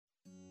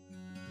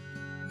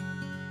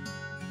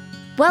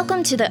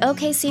Welcome to the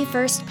OKC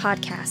First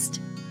podcast.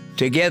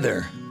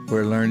 Together,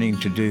 we're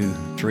learning to do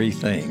three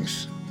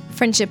things.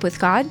 Friendship with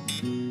God,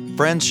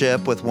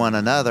 friendship with one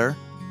another,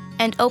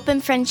 and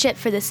open friendship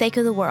for the sake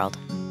of the world.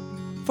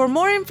 For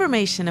more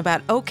information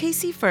about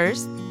OKC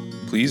First,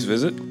 please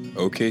visit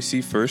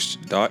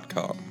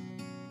okcfirst.com.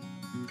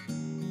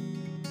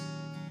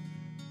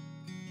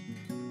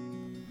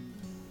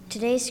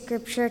 Today's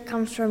scripture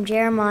comes from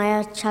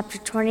Jeremiah chapter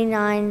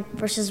 29,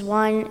 verses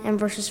 1 and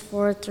verses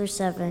 4 through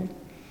 7.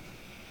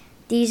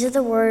 These are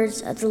the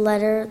words of the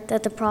letter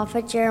that the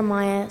prophet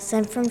Jeremiah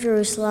sent from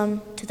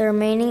Jerusalem to the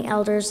remaining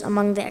elders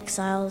among the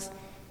exiles,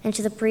 and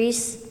to the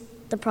priests,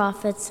 the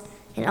prophets,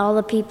 and all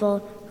the people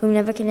whom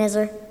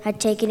Nebuchadnezzar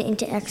had taken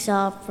into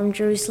exile from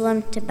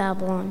Jerusalem to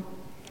Babylon.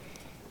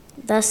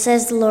 Thus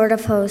says the Lord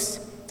of hosts,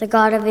 the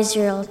God of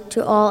Israel,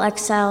 to all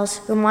exiles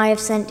whom I have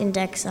sent into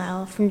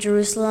exile from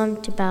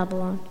Jerusalem to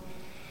Babylon.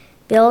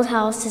 Build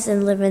houses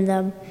and live in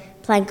them,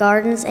 plant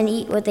gardens and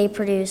eat what they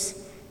produce.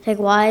 Take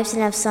wives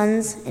and have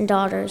sons and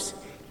daughters.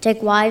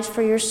 Take wives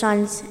for your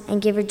sons and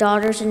give your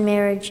daughters in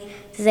marriage,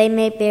 that they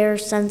may bear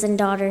sons and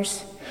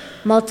daughters.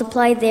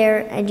 Multiply there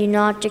and do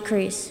not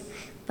decrease,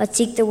 but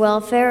seek the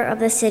welfare of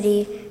the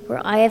city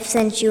where I have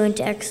sent you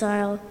into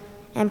exile,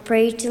 and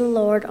pray to the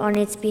Lord on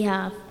its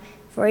behalf,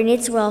 for in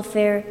its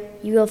welfare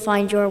you will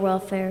find your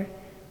welfare.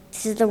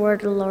 This is the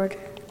word of the Lord.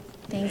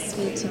 Thanks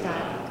be to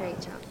God. Great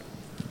job.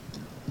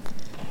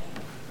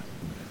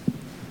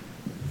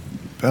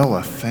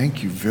 Bella,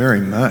 thank you very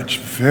much.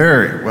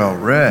 Very well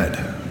read.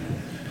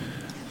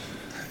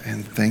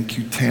 And thank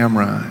you,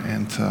 Tamara,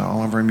 and to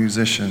all of our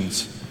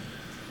musicians.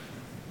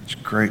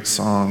 Such great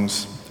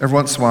songs. Every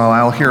once in a while,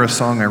 I'll hear a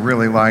song I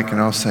really like, and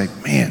I'll say,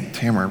 man,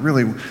 Tamara, I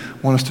really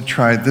want us to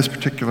try this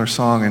particular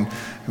song, and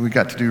we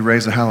got to do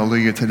Raise a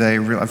Hallelujah today.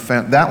 I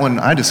found that one,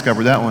 I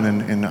discovered that one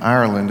in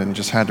Ireland and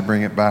just had to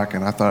bring it back,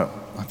 and I thought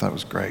it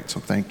was great, so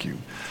thank you.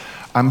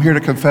 I'm here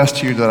to confess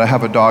to you that I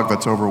have a dog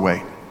that's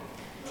overweight.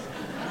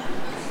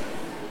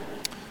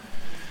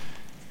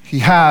 He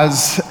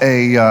has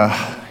a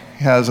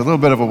little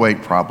bit of a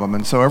weight problem,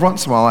 and so every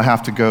once in a while I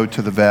have to go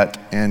to the vet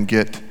and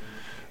get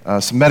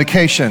some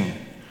medication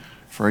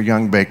for a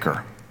young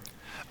baker.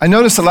 I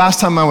noticed the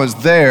last time I was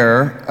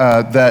there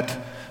that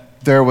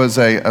there was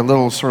a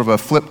little sort of a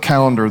flip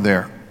calendar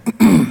there.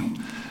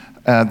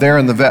 There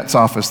in the vet's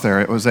office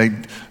there. It was a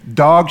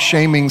dog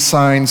shaming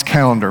signs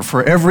calendar.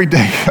 For every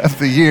day of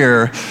the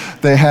year,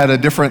 they had a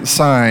different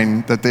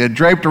sign that they had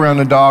draped around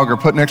a dog or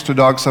put next to a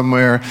dog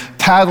somewhere,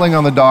 tattling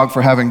on the dog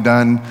for having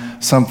done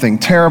something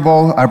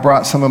terrible. I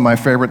brought some of my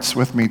favorites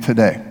with me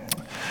today.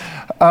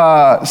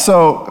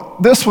 So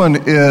this one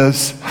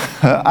is,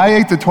 I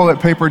ate the toilet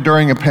paper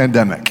during a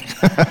pandemic.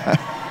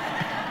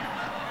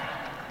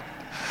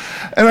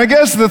 And I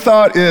guess the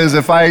thought is,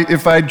 if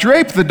I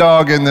drape the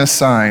dog in this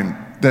sign,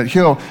 that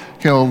he'll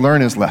learn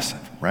his lesson,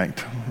 right?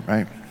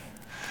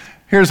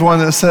 Here's one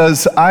that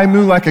says, I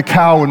moo like a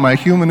cow when my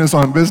human is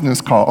on business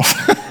calls.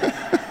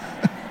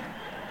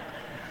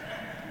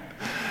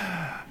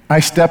 I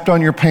stepped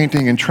on your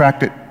painting and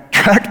tracked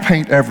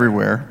paint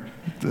everywhere.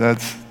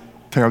 That's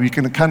terrible. You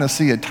can kind of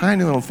see a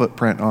tiny little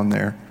footprint on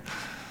there.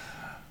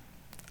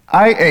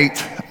 I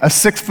ate a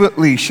 6-foot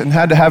leash and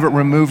had to have it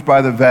removed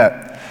by the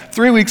vet.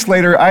 3 weeks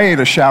later, I ate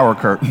a shower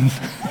curtain.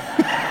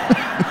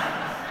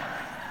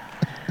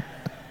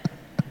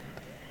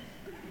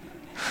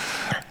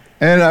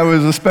 And I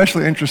was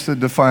especially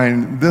interested to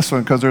find this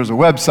one because there's a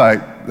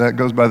website that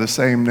goes by the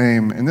same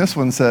name. And this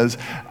one says,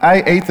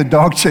 I ate the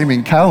dog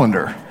shaming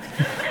calendar.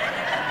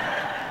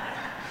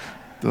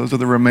 Those are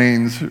the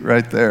remains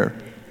right there.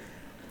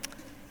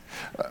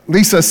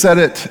 Lisa said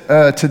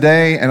it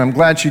today, and I'm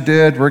glad she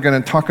did. We're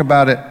going to talk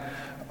about it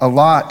a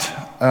lot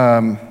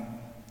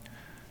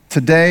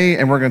today,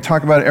 and we're going to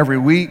talk about it every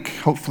week.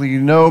 Hopefully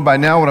you know by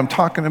now what I'm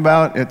talking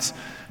about.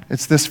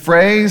 It's this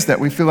phrase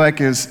that we feel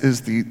like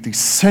is the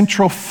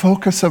central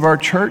focus of our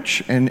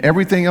church, and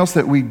everything else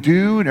that we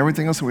do and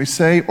everything else that we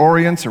say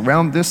orients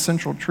around this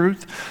central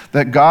truth,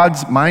 that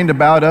God's mind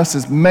about us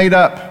is made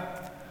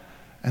up,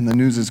 and the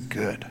news is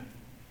good.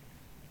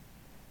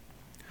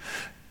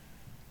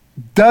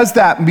 Does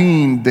that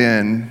mean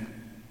then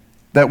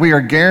that we are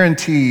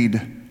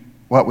guaranteed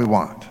what we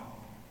want?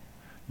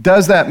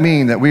 Does that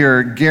mean that we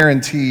are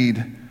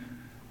guaranteed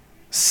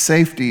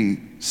safety,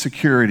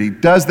 security?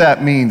 Does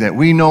that mean that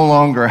we no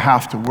longer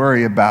have to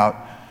worry about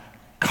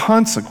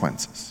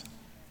consequences?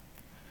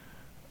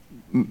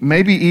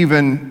 Maybe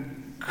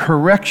even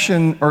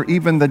correction, or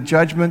even the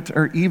judgment,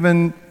 or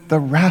even the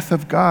wrath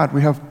of God.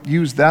 We have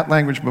used that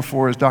language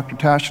before as Dr.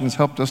 Tashin has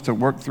helped us to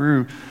work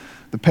through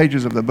the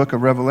pages of the book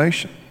of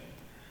Revelation.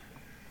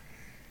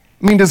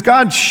 I mean, does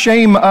God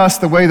shame us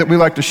the way that we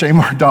like to shame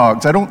our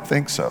dogs? I don't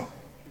think so.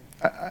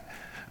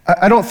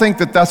 I don't think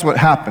that that's what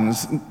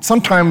happens.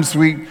 Sometimes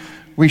we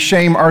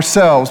shame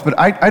ourselves, but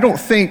I don't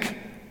think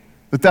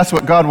that that's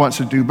what God wants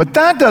to do. But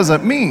that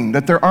doesn't mean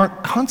that there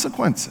aren't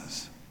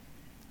consequences.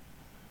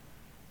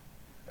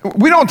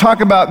 We don't talk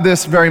about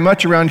this very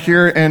much around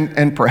here,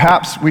 and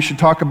perhaps we should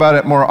talk about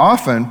it more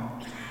often.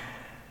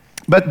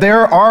 But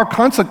there are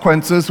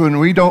consequences when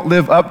we don't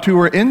live up to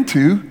or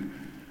into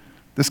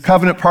this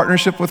covenant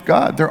partnership with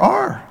God. There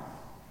are.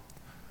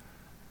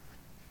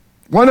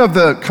 One of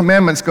the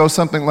commandments goes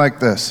something like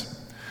this.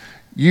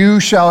 You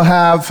shall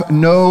have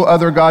no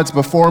other gods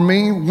before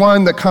me.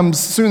 One that comes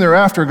soon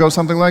thereafter goes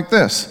something like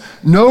this.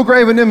 No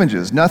graven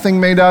images, nothing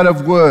made out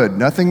of wood,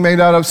 nothing made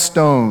out of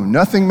stone,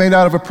 nothing made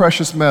out of a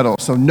precious metal.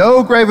 So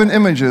no graven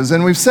images.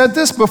 And we've said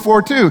this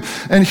before too.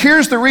 And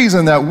here's the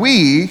reason that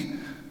we,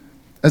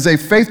 as a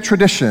faith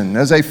tradition,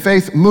 as a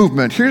faith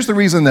movement, here's the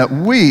reason that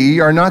we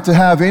are not to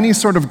have any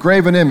sort of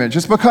graven image.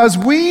 It's because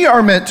we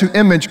are meant to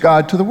image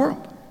God to the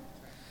world.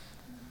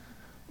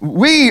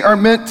 We are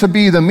meant to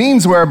be the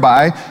means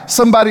whereby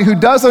somebody who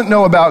doesn't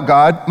know about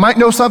God might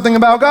know something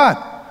about God.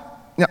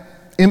 Now,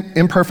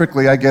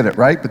 imperfectly, I get it,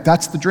 right? But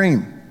that's the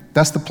dream.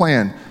 That's the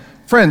plan.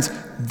 Friends,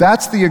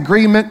 that's the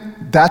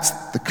agreement. That's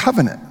the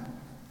covenant.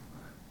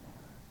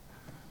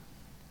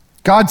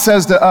 God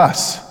says to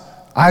us,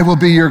 I will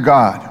be your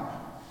God.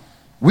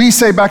 We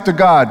say back to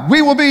God,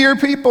 we will be your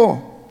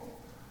people.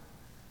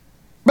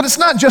 But it's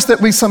not just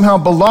that we somehow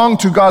belong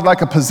to God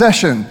like a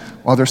possession.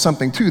 Well, there's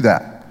something to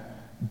that.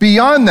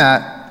 Beyond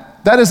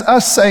that, that is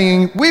us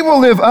saying we will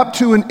live up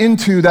to and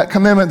into that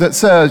commandment that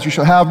says you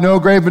shall have no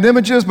graven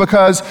images,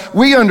 because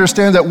we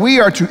understand that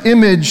we are to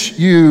image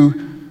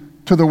you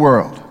to the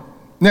world.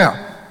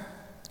 Now,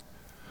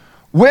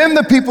 when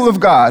the people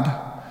of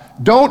God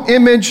don't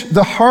image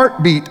the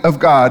heartbeat of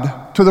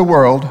God to the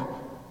world,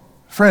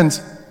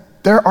 friends,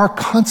 there are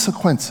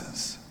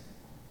consequences.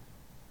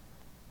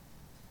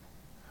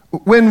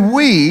 When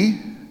we,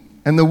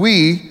 and the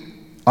we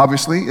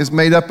obviously is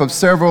made up of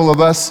several of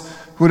us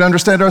who would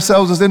understand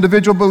ourselves as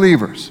individual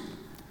believers.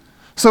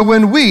 So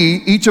when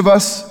we, each of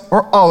us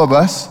or all of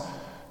us,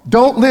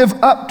 don't live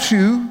up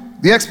to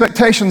the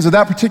expectations of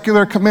that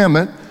particular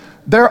commandment,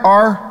 there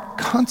are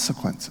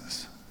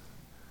consequences.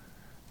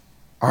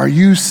 Are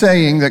you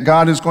saying that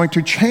God is going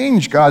to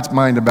change God's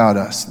mind about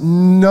us?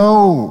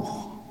 No.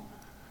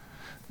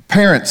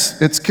 Parents,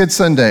 it's Kids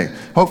Sunday.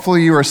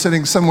 Hopefully you are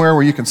sitting somewhere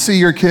where you can see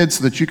your kids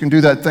so that you can do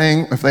that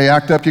thing. If they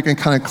act up, you can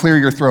kind of clear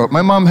your throat.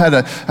 My mom had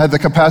the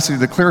capacity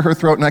to clear her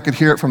throat, and I could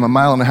hear it from 1.5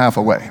 miles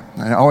away.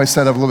 I always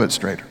sat up a little bit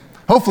straighter.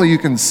 Hopefully you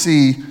can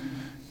see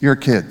your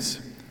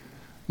kids.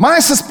 My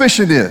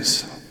suspicion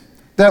is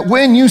that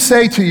when you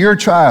say to your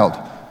child,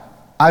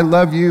 I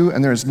love you,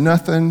 and there's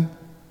nothing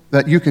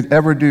that you could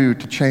ever do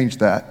to change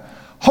that,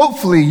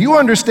 hopefully you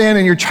understand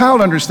and your child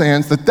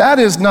understands that that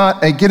is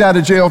not a get out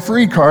of jail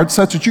free card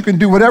such that you can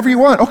do whatever you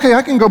want. Okay,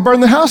 I can go burn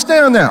the house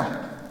down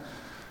now.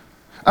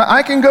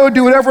 I can go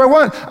do whatever I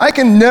want. I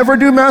can never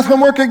do math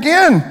homework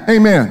again.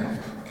 Amen.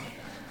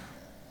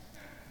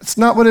 It's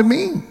not what it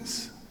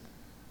means.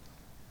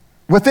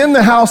 Within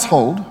the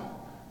household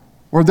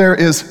where there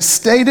is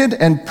stated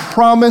and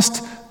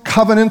promised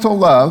covenantal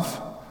love,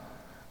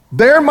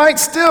 there might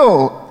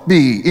still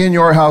be in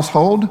your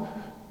household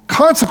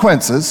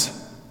consequences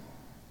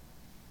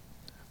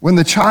when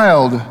the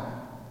child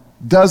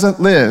doesn't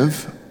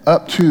live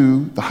up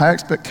to the high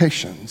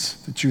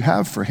expectations that you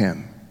have for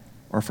him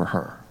or for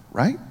her,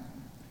 right?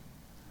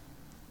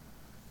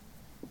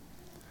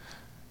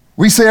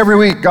 We say every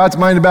week, God's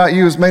mind about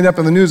you is made up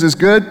and the news is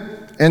good,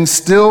 and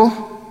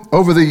still,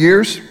 over the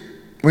years,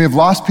 we have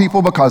lost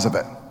people because of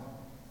it.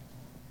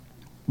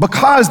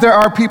 Because there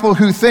are people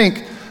who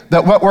think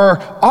that what we're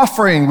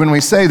offering when we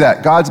say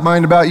that, God's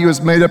mind about you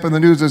is made up and the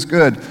news is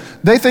good,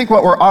 they think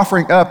what we're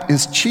offering up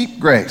is cheap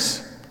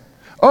grace.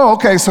 Oh,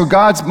 okay, so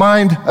God's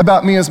mind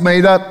about me is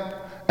made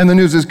up and the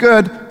news is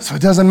good, so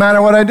it doesn't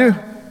matter what I do.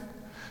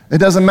 It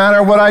doesn't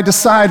matter what I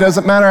decide. It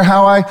doesn't matter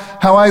how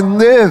I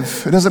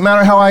live. It doesn't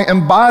matter how I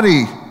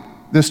embody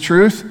this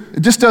truth.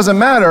 It just doesn't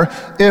matter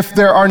if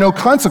there are no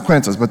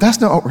consequences. But that's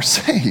not what we're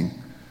saying.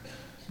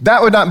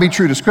 That would not be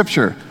true to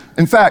Scripture.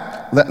 In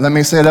fact, let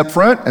me say it up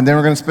front, and then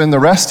we're going to spend the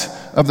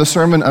rest of the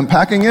sermon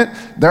unpacking it.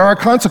 There are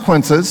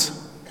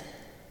consequences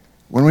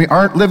when we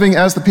aren't living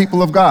as the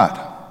people of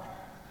God.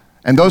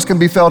 And those can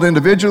be felt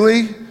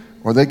individually,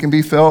 or they can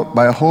be felt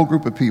by a whole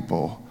group of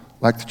people,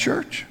 like the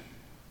church,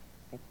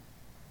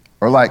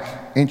 or like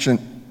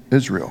ancient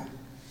Israel.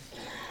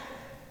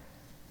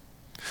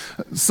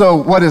 So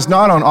what is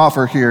not on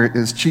offer here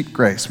is cheap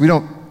grace. We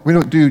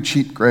don't do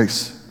cheap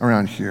grace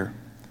around here.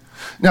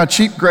 Now,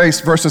 cheap grace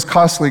versus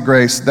costly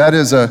grace, that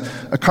is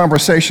a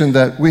conversation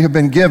that we have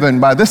been given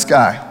by this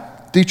guy,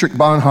 Dietrich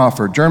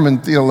Bonhoeffer, German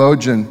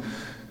theologian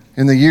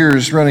in the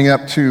years running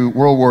up to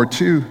World War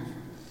II.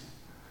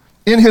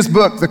 In his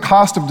book, The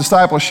Cost of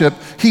Discipleship,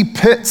 he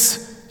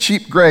pits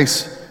cheap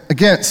grace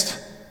against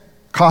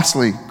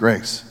costly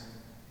grace.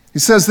 He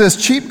says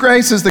this: cheap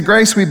grace is the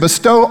grace we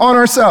bestow on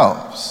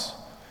ourselves.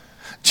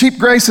 Cheap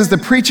grace is the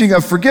preaching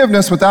of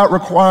forgiveness without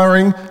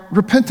requiring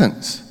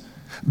repentance.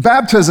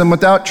 Baptism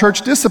without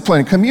church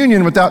discipline,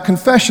 communion without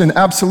confession,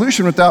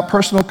 absolution without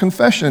personal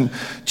confession.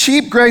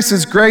 Cheap grace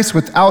is grace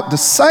without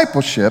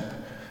discipleship,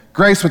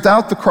 grace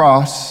without the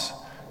cross,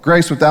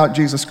 grace without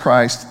Jesus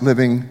Christ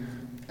living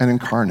and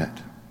incarnate.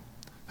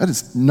 That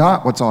is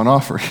not what's on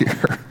offer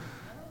here.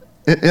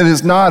 It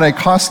is not a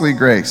costly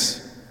grace.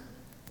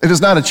 It is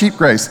not a cheap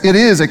grace. It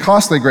is a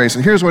costly grace.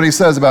 And here's what he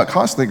says about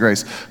costly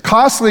grace.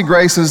 Costly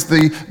grace is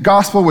the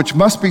gospel which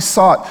must be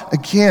sought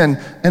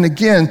again and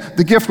again,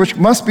 the gift which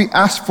must be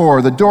asked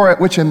for, the door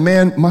at which a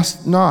man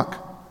must knock.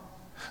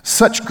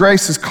 Such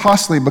grace is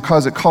costly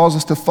because it calls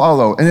us to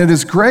follow, and it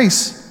is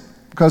grace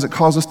because it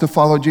calls us to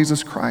follow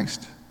Jesus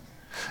Christ.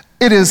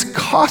 It is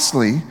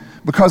costly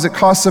because it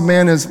costs a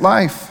man his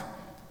life,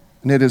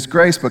 and it is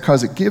grace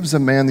because it gives a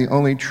man the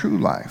only true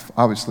life,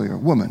 obviously a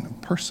woman,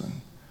 a person.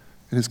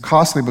 It is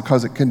costly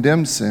because it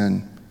condemns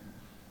sin,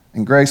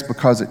 and grace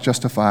because it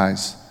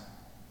justifies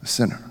the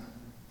sinner.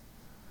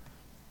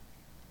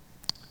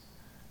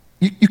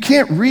 You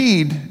can't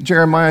read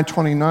Jeremiah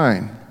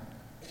 29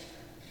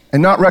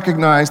 and not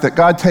recognize that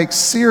God takes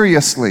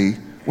seriously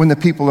when the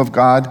people of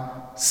God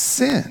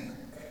sin.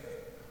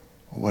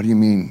 What do you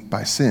mean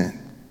by sin?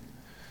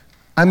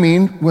 I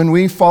mean when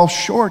we fall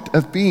short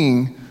of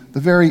being the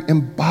very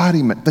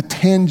embodiment, the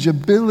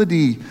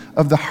tangibility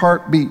of the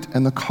heartbeat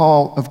and the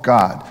call of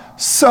God.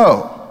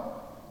 So,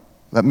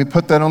 let me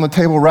put that on the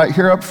table right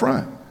here up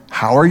front.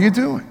 How are you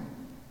doing?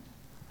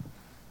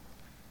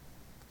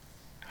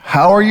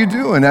 How are you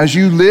doing as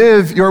you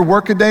live your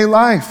workaday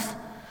life?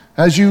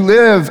 As you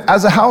live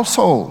as a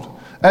household?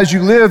 As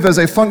you live as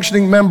a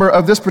functioning member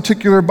of this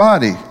particular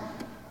body?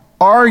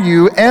 Are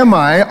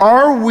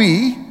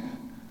we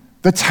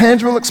the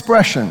tangible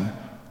expression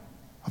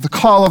of the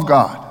call of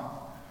God?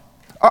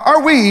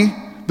 Are we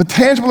the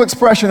tangible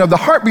expression of the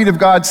heartbeat of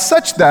God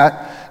such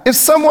that if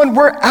someone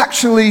were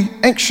actually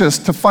anxious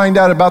to find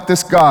out about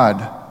this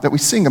God that we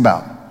sing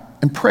about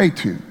and pray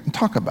to and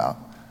talk about,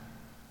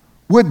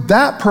 would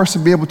that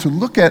person be able to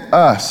look at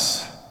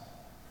us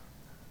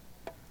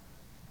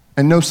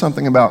and know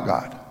something about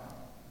God?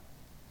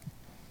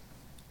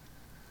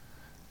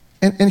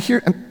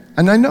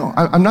 And I know,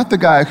 I'm not the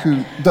guy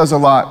who does a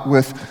lot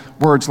with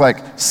words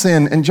like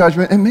sin and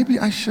judgment, and maybe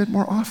I should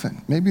more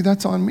often. Maybe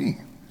that's on me.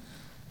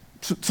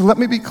 So let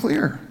me be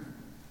clear.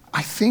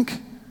 I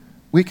think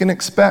we can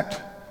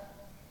expect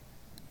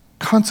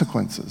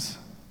consequences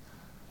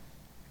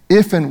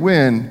if and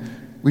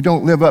when we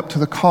don't live up to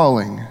the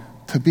calling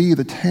to be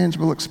the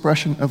tangible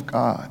expression of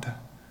God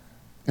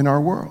in our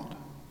world.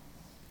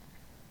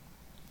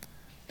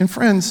 And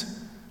friends,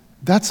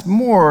 that's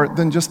more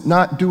than just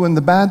not doing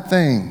the bad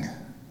thing.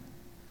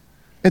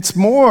 It's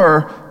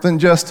more than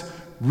just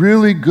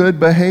really good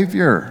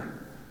behavior.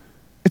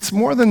 It's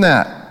more than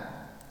that.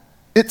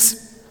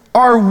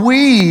 Are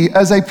we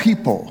as a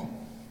people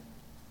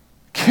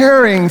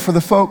caring for the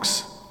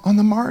folks on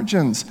the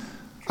margins?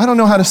 I don't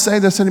know how to say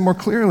this any more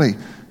clearly.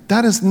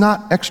 That is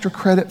not extra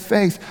credit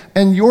faith.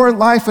 And your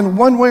life in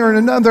one way or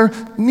another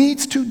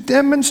needs to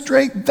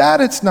demonstrate that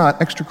it's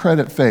not extra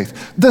credit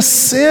faith. The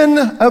sin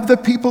of the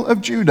people of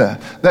Judah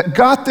that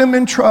got them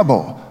in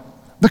trouble,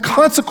 the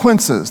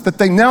consequences that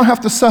they now have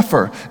to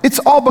suffer, it's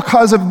all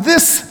because of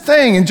this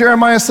thing. And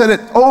Jeremiah said it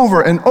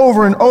over and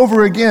over and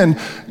over again.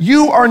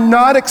 You are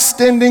not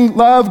extending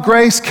love,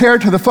 grace, care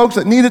to the folks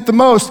that need it the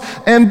most.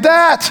 And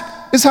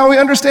that is how we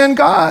understand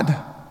God.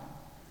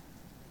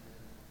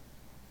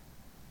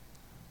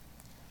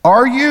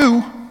 Are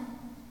you?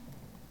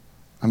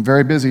 I'm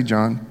very busy,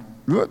 John.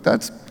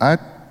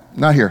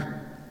 Not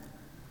here.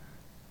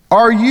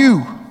 Are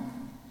you?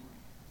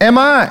 Am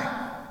I?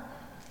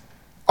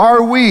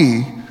 Are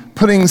we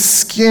putting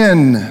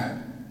skin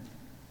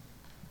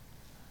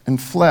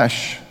and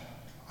flesh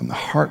on the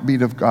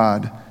heartbeat of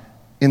God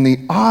in the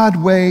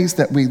odd ways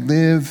that we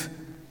live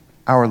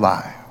our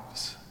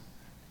lives?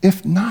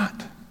 If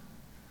not,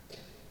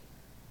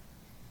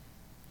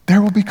 there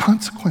will be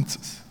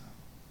consequences.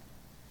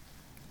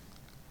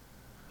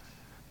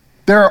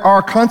 There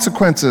are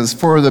consequences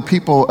for the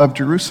people of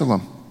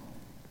Jerusalem.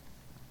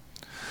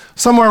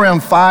 Somewhere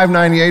around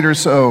 598 or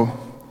so,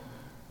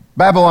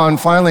 Babylon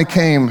finally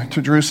came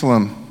to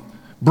Jerusalem,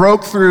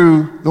 broke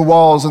through the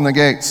walls and the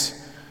gates,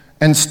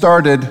 and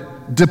started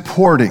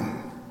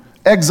deporting,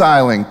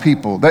 exiling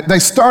people. They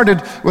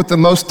started with the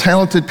most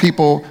talented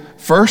people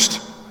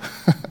first.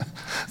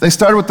 They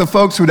started with the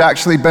folks who would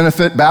actually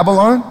benefit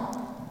Babylon.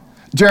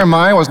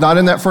 Jeremiah was not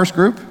in that first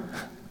group.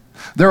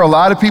 There were a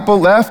lot of people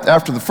left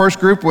after the first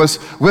group was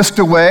whisked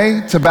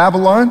away to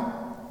Babylon,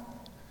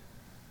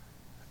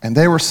 and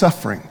they were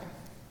suffering.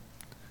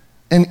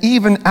 And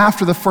even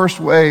after the first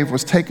wave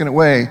was taken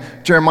away,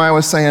 Jeremiah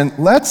was saying,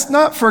 let's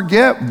not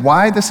forget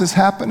why this is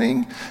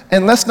happening,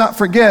 and let's not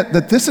forget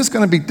that this is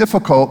going to be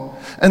difficult,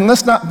 and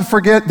let's not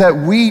forget that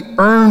we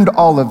earned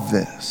all of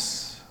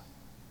this.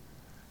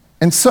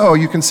 And so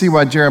you can see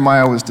why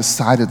Jeremiah was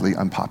decidedly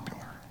unpopular.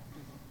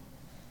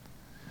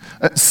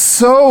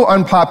 So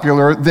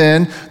unpopular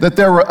then that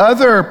there were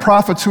other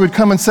prophets who would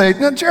come and say,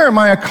 "Now,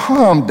 Jeremiah,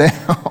 calm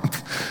down.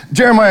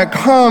 Jeremiah,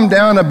 calm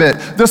down a bit."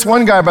 This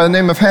one guy by the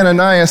name of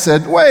Hananiah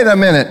said, "Wait a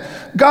minute.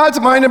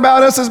 God's mind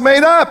about us is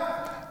made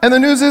up, and the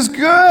news is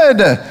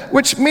good,"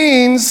 which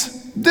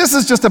means this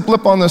is just a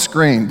blip on the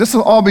screen. This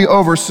will all be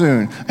over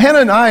soon.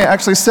 Hananiah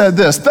actually said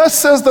this, "Thus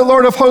says the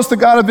Lord of hosts, the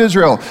God of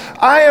Israel,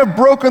 I have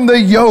broken the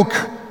yoke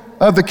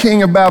of the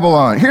king of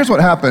Babylon. Here's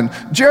what happened.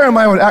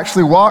 Jeremiah would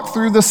actually walk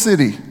through the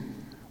city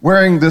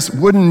wearing this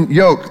wooden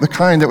yoke, the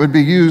kind that would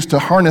be used to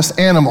harness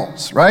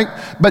animals, right?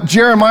 But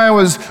Jeremiah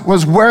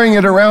was wearing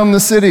it around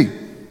the city.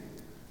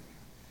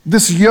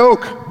 This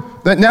yoke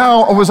that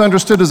now was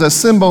understood as a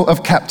symbol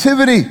of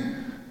captivity,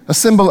 a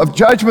symbol of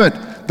judgment,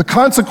 the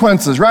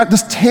consequences, right?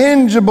 This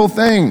tangible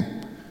thing.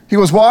 He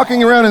was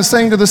walking around and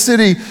saying to the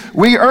city,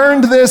 we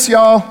earned this,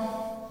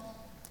 y'all,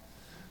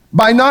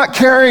 by not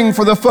caring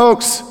for the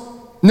folks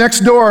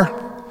next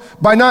door,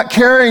 by not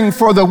caring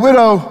for the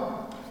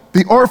widow,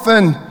 the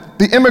orphan,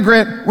 the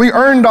immigrant. We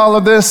earned all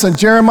of this. And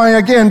Jeremiah,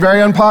 again,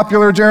 very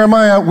unpopular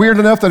Jeremiah, weird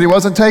enough that he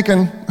wasn't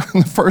taken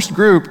in the first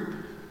group,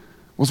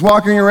 was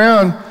walking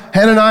around.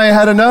 Hananiah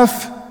had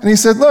enough, and he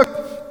said, look,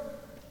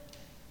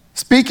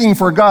 speaking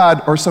for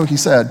God, or so he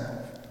said,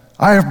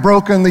 I have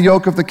broken the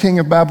yoke of the king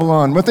of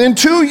Babylon. Within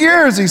 2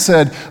 years, he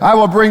said, I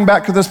will bring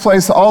back to this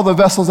place all the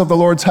vessels of the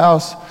Lord's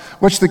house,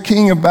 which the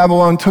king of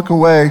Babylon took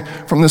away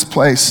from this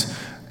place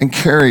and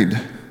carried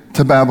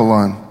to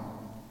Babylon.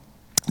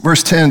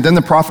 Verse 10, then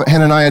the prophet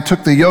Hananiah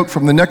took the yoke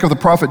from the neck of the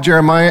prophet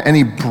Jeremiah, and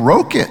he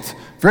broke it,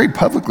 very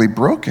publicly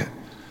broke it.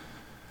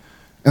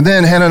 And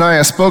then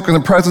Hananiah spoke in the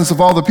presence of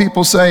all the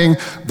people, saying,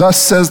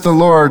 thus says the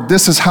Lord,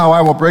 this is how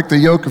I will break the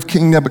yoke of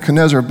King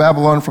Nebuchadnezzar of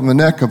Babylon from the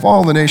neck of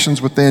all the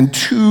nations within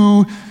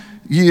 2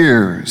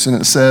 years. And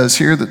it says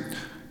here that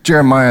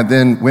Jeremiah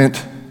then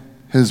went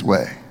his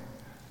way.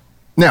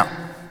 Now,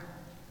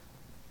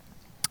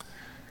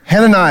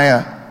 Hananiah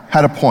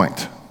had a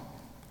point.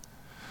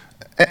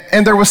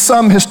 And there was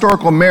some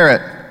historical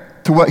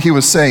merit to what he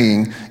was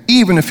saying,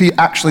 even if he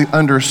actually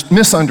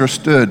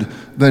misunderstood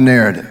the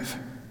narrative.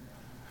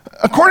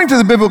 According to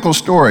the biblical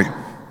story,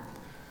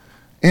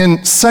 in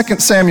 2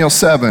 Samuel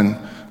 7,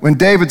 when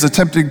David's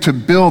attempting to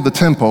build the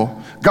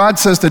temple, God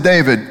says to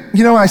David,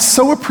 you know, I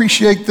so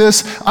appreciate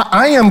this.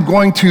 I am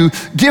going to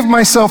give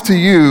myself to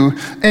you,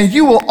 and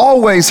you will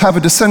always have a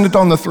descendant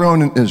on the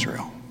throne in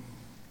Israel.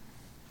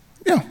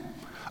 Yeah.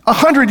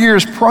 100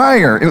 years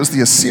prior, it was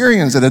the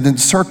Assyrians that had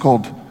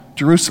encircled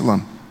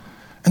Jerusalem.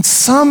 And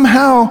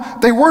somehow,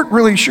 they weren't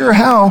really sure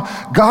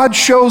how, God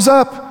shows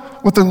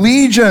up with a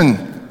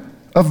legion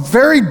of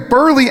very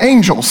burly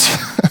angels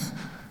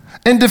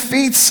and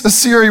defeats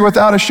Assyria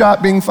without a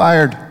shot being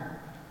fired.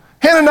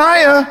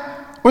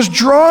 Hananiah was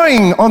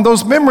drawing on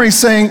those memories,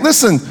 saying,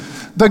 listen,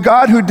 the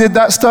God who did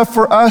that stuff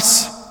for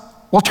us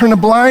will turn a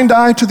blind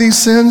eye to these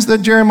sins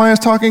that Jeremiah is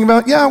talking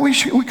about. Yeah, we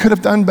could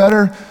have done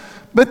better.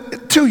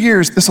 But 2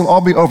 years, this will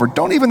all be over.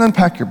 Don't even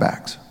unpack your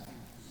bags.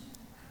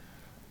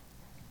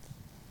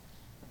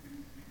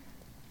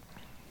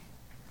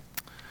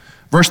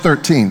 Verse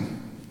 13,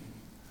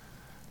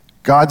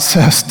 God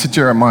says to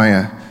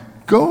Jeremiah,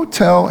 go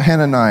tell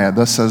Hananiah,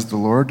 thus says the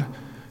Lord,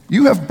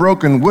 you have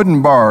broken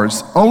wooden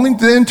bars, only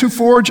then to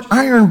forge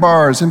iron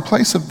bars in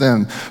place of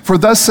them. For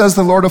thus says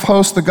the Lord of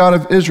hosts, the God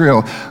of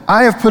Israel,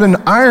 I have put an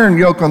iron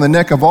yoke on the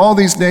neck of all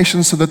these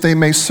nations so that they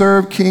may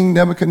serve King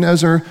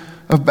Nebuchadnezzar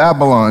of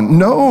Babylon.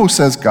 No,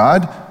 says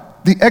God,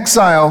 the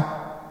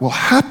exile will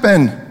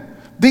happen.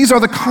 These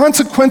are the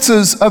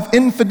consequences of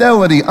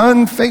infidelity,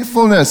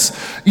 unfaithfulness.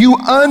 You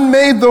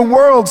unmade the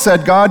world,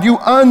 said God. You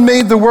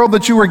unmade the world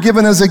that you were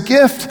given as a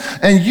gift,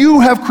 and you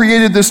have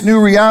created this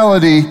new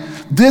reality.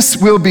 This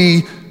will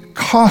be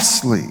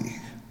costly.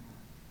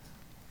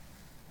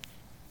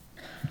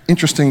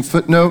 Interesting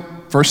footnote,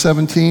 verse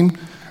 17.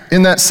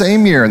 In that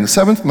same year, in the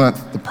 7th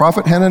month, the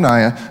prophet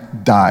Hananiah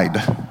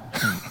died.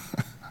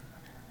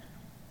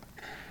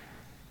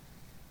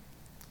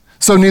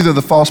 So neither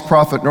the false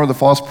prophet nor the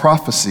false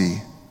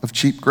prophecy of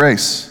cheap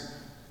grace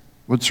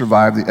would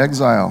survive the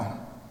exile.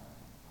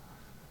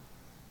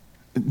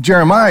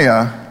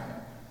 Jeremiah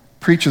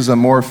preaches a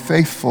more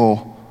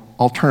faithful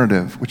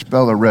alternative, which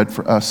Bella read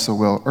for us so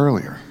well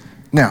earlier.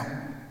 Now,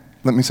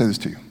 let me say this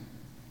to you.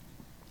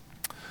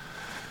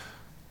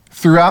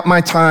 Throughout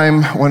my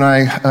time when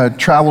I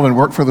traveled and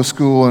worked for the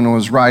school and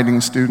was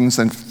writing students,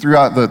 and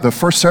throughout the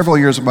first several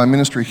years of my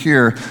ministry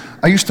here,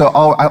 I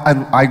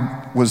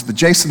was the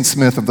Jason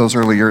Smith of those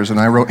early years, and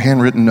I wrote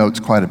handwritten notes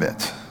quite a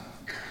bit,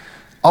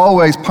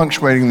 always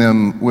punctuating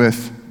them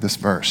with this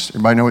verse.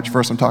 Everybody know which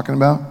verse I'm talking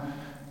about?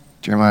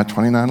 Jeremiah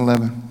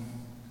 29:11.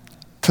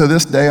 To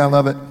this day, I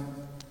love it,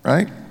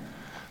 right?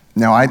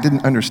 Now, I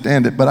didn't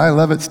understand it, but I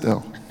love it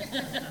still.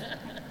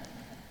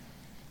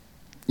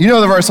 You know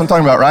the verse I'm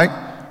talking about, right?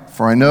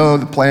 For I know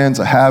the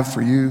plans I have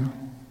for you,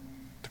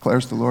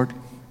 declares the Lord.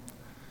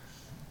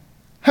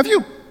 Have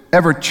you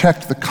ever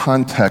checked the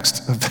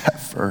context of that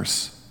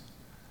verse?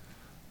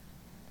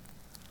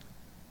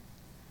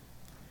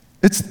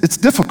 It's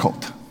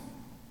difficult.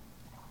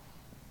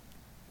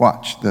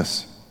 Watch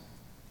this.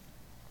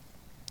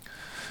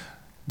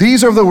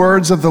 These are the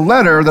words of the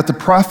letter that the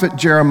prophet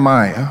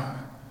Jeremiah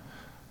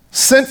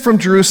sent from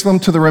Jerusalem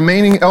to the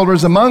remaining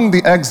elders among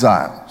the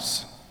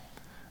exiles,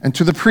 and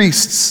to the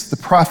priests, the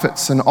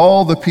prophets, and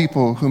all the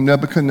people whom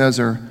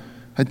Nebuchadnezzar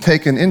had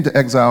taken into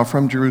exile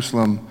from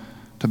Jerusalem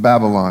to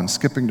Babylon.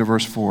 Skipping to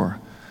verse 4.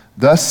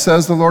 Thus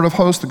says the Lord of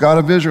hosts, the God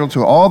of Israel,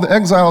 to all the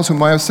exiles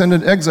whom I have sent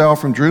in exile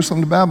from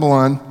Jerusalem to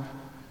Babylon,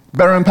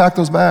 better unpack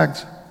those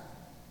bags.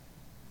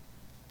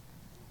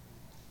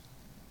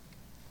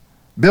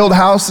 Build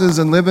houses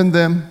and live in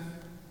them.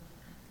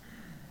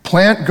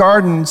 Plant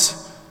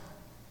gardens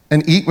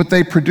and eat what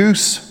they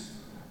produce.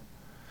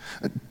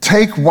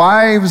 Take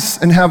wives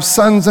and have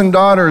sons and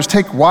daughters.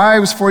 Take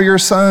wives for your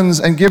sons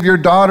and give your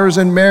daughters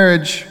in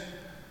marriage,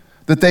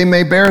 that they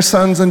may bear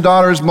sons and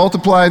daughters,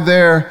 multiply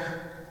there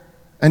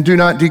and do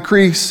not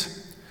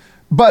decrease.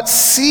 But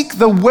seek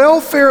the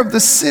welfare of the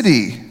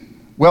city.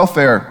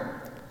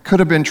 Welfare could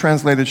have been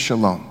translated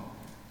shalom.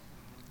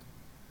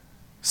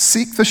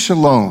 Seek the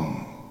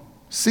shalom.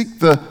 Seek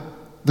the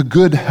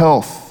good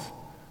health.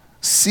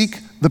 Seek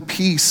the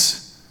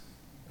peace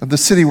of the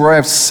city where I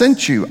have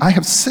sent you. I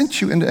have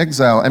sent you into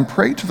exile, and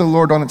pray to the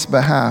Lord on its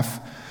behalf,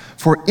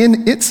 for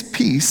in its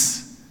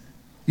peace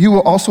you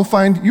will also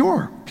find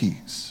your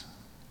peace.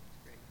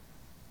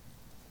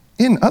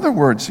 In other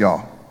words,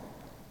 y'all,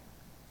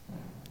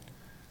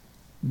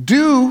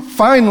 do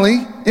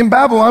finally in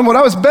Babylon what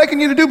I was begging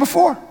you to do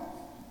before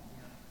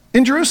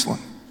in Jerusalem.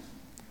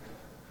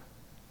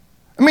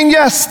 I mean,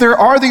 yes, there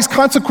are these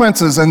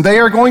consequences, and they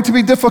are going to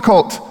be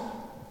difficult.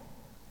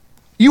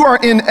 You are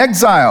in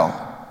exile.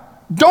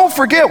 Don't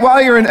forget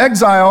while you're in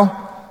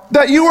exile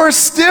that you are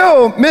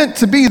still meant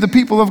to be the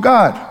people of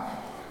God.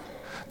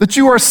 That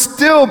you are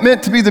still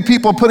meant to be the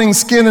people putting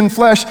skin and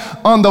flesh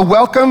on the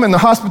welcome and the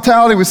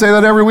hospitality. We say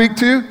that every week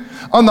too.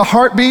 On the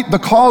heartbeat, the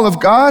call of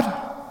God.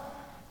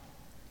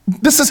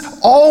 This has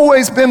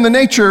always been the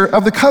nature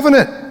of the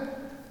covenant.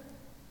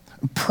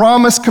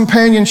 Promised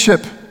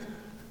companionship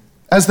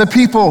as the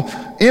people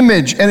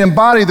image and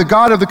embody the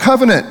God of the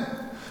covenant.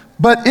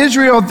 But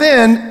Israel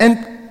then,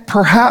 and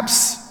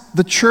perhaps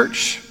the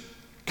church,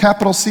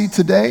 capital C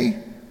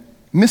today,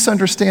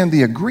 misunderstand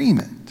the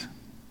agreement.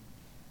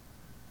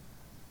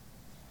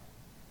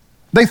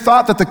 They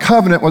thought that the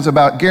covenant was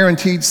about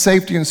guaranteed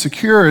safety and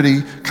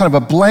security, kind of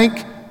a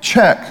blank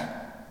check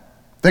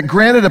that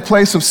granted a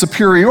place of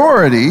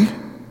superiority,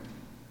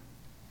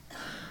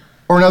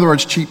 or in other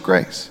words, cheap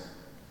grace.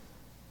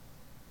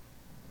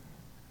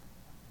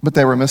 But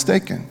they were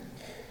mistaken,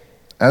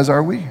 as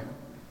are we.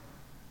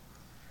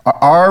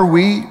 Are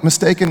we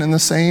mistaken in the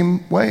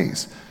same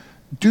ways?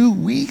 Do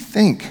we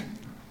think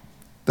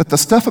that the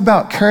stuff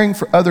about caring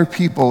for other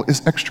people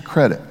is extra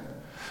credit?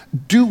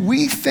 Do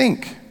we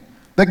think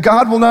that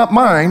God will not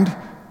mind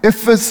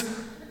if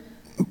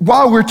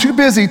while we're too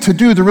busy to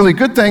do the really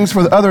good things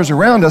for the others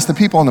around us, the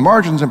people on the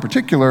margins in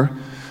particular,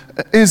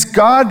 is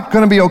God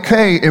going to be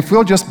okay if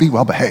we'll just be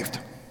well behaved?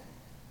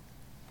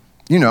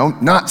 You know,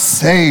 not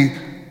say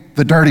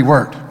the dirty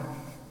word.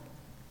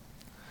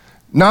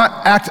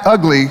 Not act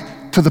ugly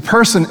to the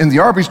person in the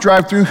Arby's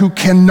drive-thru who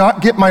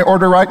cannot get my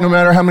order right no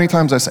matter how many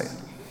times I say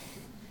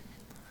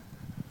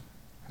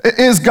it.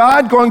 Is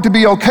God going to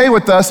be okay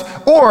with us?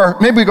 Or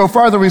maybe we go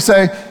farther, we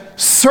say,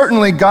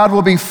 certainly God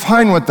will be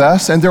fine with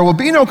us and there will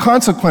be no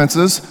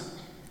consequences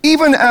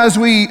even as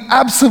we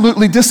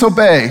absolutely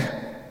disobey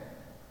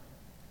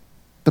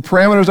the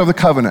parameters of the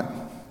covenant.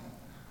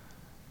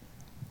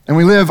 And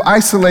we live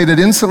isolated,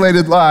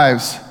 insulated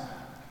lives,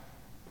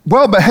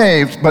 well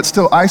behaved, but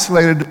still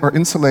isolated or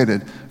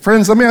insulated.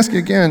 Friends, let me ask you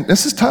again,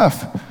 this is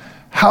tough.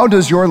 How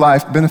does your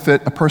life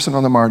benefit a person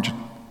on the margin?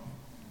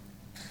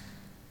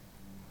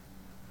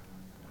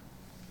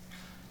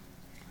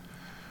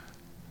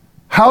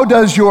 How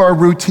does your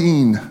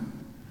routine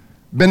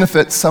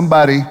benefit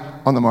somebody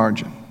on the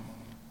margin?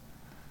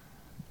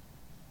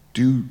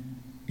 Do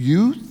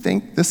you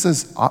think this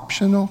is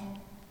optional?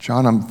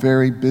 John, I'm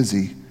very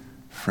busy.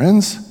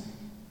 Friends,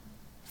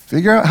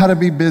 figure out how to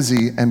be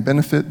busy and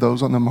benefit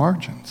those on the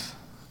margins.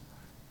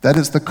 That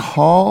is the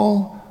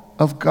call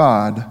of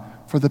God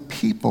for the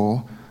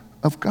people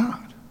of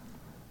God.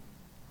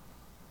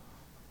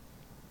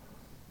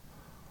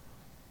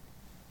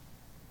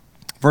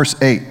 Verse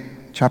 8,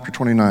 chapter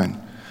 29.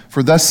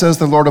 For thus says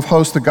the Lord of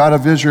hosts, the God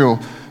of Israel,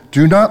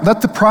 do not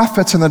let the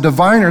prophets and the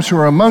diviners who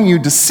are among you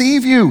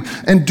deceive you,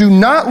 and do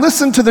not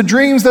listen to the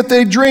dreams that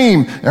they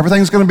dream.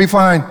 Everything's going to be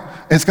fine.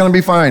 It's going to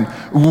be fine.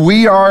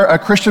 We are a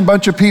Christian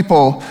bunch of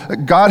people.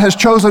 God has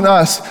chosen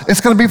us.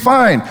 It's going to be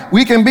fine.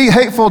 We can be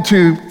hateful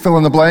to fill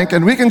in the blank,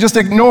 and we can just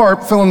ignore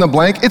fill in the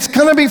blank. It's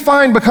going to be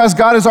fine because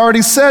God has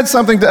already said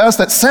something to us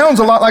that sounds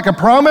a lot like a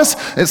promise.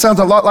 It sounds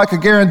a lot like a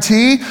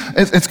guarantee.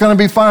 It's going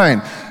to be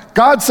fine.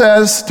 God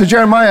says to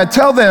Jeremiah,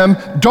 tell them,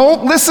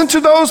 don't listen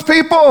to those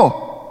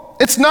people.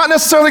 It's not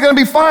necessarily going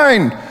to be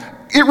fine.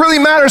 It really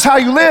matters how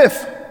you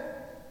live.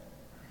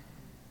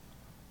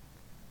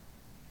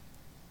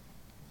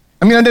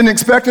 I mean, I didn't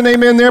expect an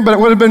amen there, but it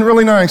would have been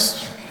really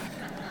nice. It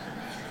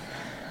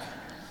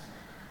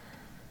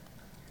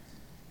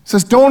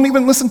says, don't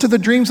even listen to the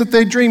dreams that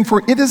they dream,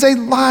 for it is a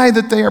lie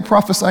that they are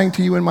prophesying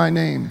to you in my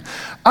name.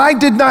 I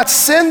did not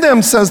send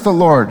them, says the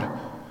Lord.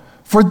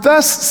 For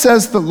thus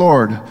says the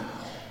Lord,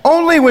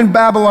 only when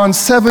Babylon's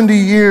 70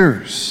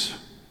 years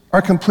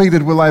are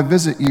completed will I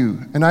visit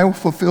you, and I will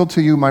fulfill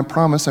to you my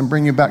promise and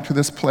bring you back to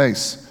this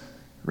place.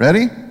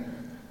 Ready?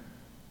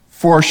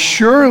 For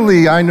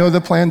surely I know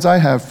the plans I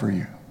have for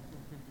you,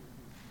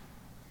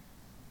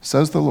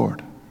 says the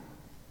Lord.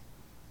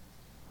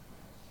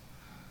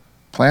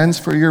 Plans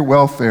for your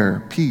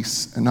welfare,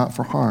 peace, and not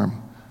for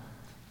harm.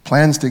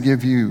 Plans to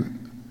give you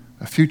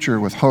a future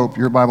with hope.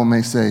 Your Bible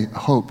may say a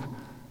hope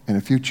and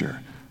a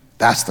future.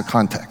 That's the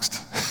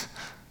context.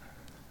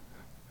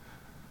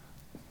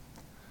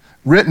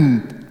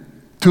 Written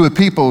to a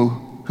people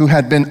who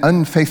had been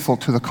unfaithful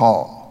to the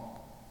call,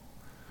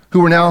 who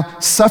were now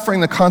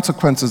suffering the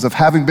consequences of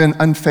having been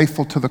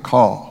unfaithful to the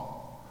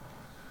call.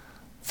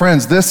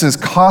 Friends, this is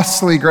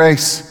costly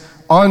grace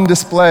on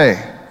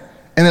display.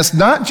 And it's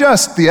not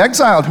just the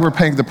exiled who are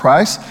paying the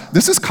price.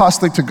 This is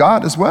costly to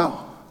God as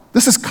well.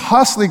 This is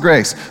costly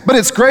grace. But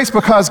it's grace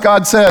because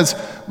God says,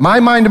 my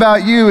mind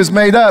about you is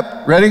made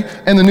up. Ready?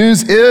 And the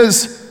news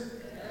is,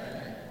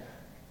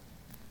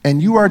 and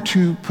you are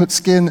to put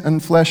skin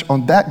and flesh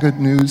on that good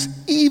news,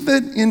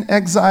 even in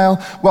exile,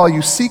 while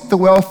you seek the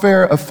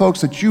welfare of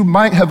folks that you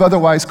might have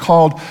otherwise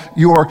called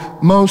your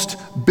most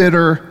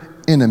bitter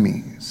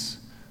enemies.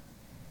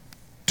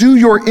 Do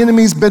your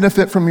enemies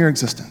benefit from your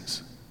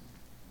existence?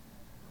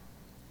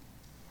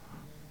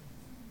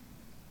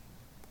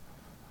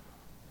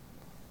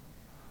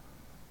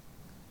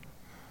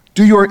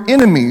 Do your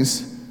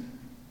enemies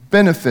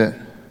benefit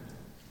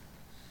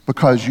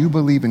because you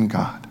believe in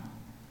God?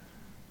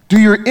 Do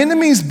your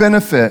enemies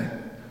benefit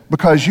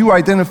because you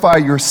identify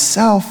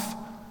yourself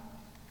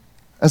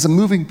as a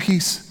moving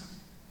piece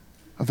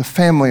of the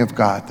family of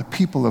God, the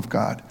people of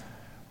God?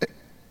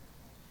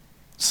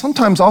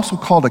 Sometimes also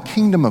called a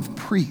kingdom of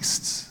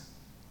priests.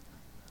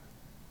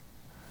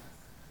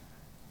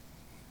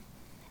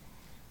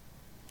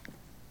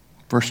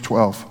 Verse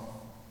 12.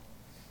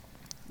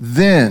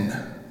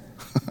 Then,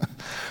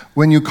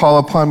 when you call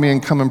upon me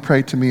and come and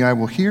pray to me, I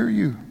will hear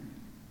you.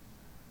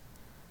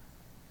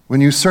 When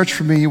you search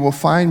for me, you will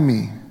find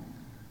me,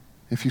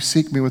 if you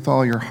seek me with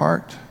all your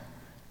heart.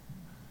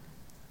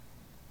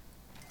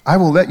 I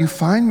will let you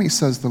find me,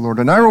 says the Lord,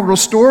 and I will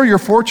restore your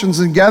fortunes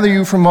and gather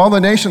you from all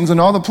the nations and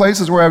all the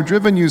places where I've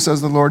driven you,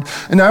 says the Lord,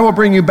 and I will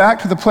bring you back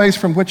to the place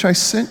from which I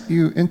sent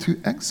you into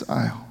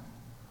exile.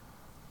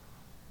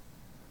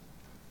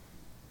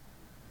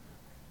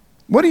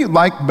 What do you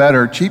like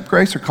better, cheap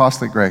grace or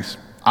costly grace?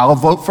 I'll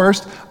vote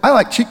first. I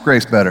like cheap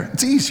grace better.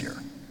 It's easier.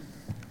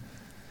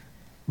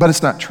 But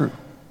it's not true.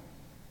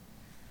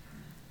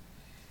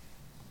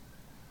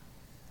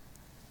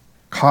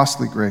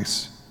 Costly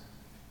grace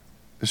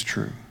is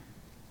true.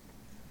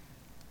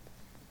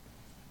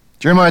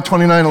 Jeremiah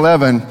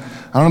 29:11,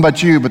 I don't know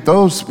about you, but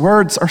those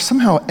words are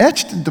somehow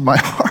etched into my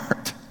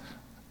heart.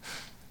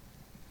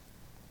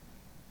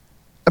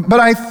 But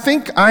I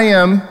think I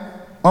am,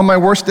 on my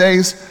worst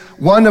days,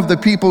 one of the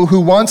people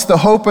who wants the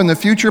hope and the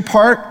future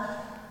part,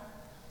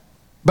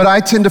 but I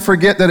tend to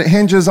forget that it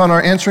hinges on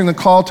our answering the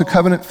call to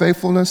covenant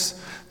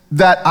faithfulness,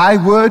 that I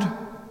would,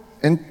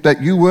 and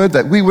that you would,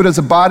 that we would as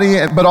a body,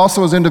 but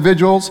also as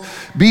individuals,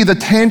 be the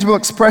tangible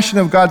expression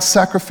of God's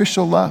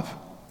sacrificial love.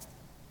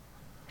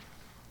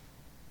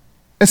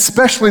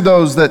 Especially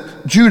those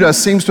that Judah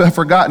seems to have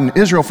forgotten,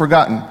 Israel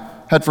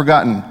had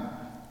forgotten,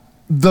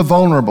 the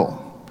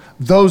vulnerable,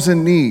 those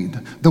in need,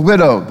 the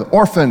widow, the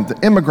orphan, the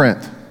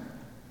immigrant.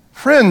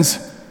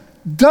 Friends,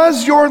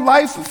 does your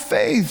life of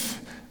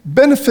faith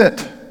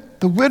benefit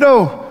the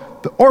widow,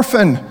 the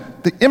orphan,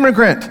 the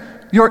immigrant,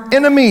 your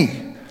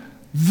enemy?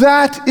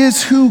 That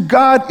is who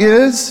God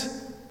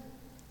is.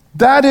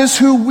 That is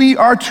who we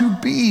are to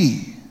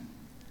be.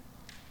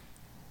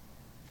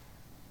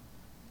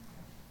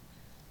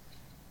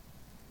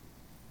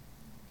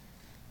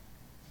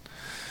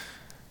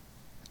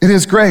 It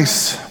is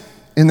grace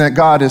in that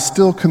God is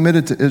still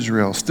committed to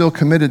Israel, still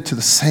committed to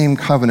the same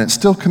covenant,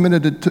 still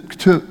committed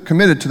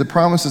to the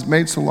promises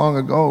made so long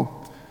ago.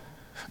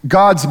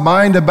 God's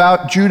mind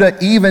about Judah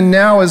even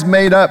now is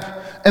made up,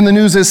 and the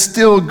news is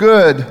still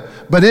good.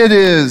 But it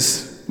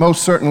is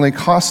most certainly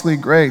costly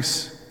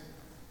grace.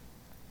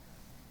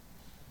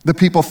 The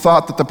people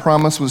thought that the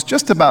promise was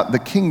just about the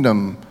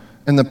kingdom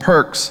and the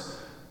perks,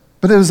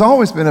 but it has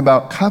always been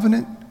about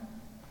covenant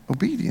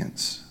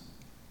obedience.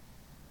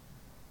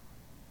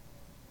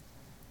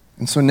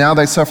 And so now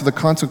they suffer the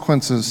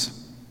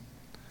consequences.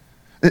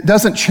 It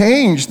doesn't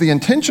change the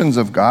intentions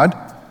of God,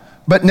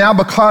 but now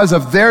because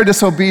of their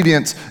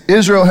disobedience,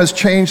 Israel has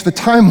changed the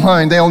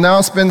timeline. They will now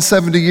spend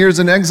 70 years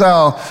in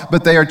exile,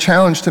 but they are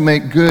challenged to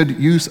make good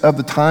use of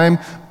the time.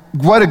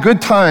 What a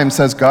good time,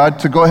 says God,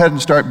 to go ahead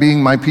and start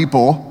being my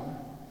people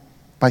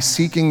by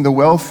seeking the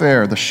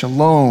welfare, the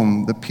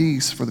shalom, the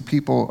peace for the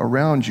people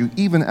around you,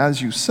 even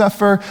as you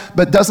suffer.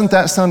 But doesn't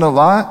that sound a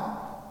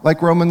lot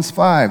like Romans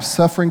 5?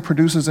 Suffering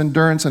produces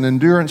endurance, and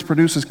endurance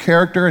produces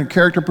character, and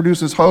character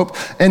produces hope,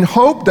 and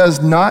hope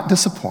does not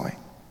disappoint.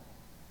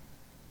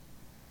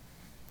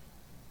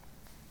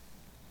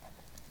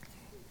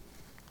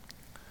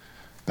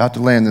 About to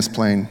land this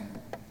plane,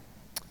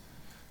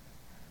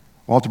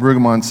 Walter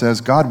Brueggemann says,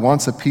 God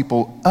wants a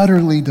people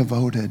utterly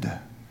devoted.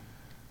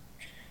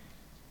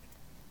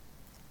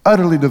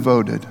 Utterly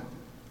devoted.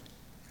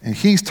 And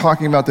he's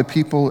talking about the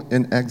people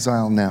in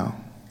exile now.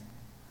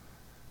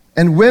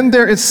 And when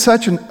there is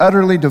such an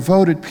utterly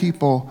devoted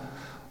people,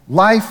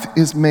 life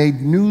is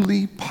made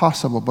newly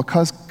possible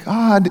because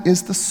God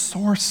is the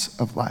source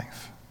of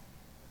life.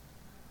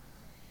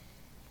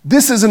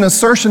 This is an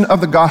assertion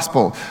of the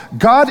gospel.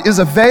 God is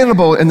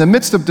available in the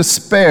midst of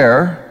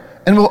despair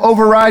and will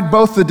override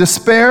both the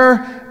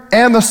despair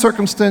and the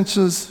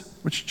circumstances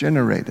which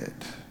generate it.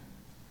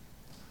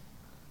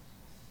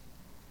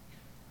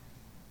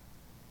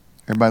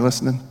 Everybody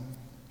listening?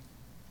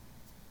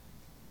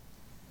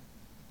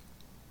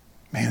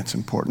 Man, it's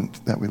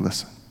important that we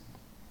listen.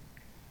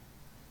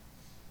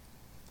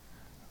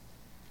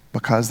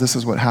 Because this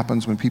is what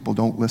happens when people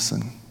don't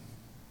listen.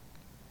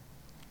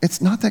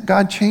 It's not that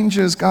God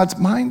changes God's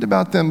mind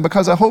about them,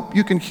 because I hope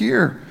you can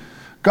hear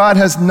God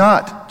has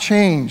not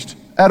changed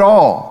at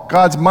all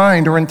God's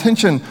mind or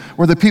intention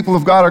where the people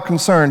of God are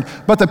concerned.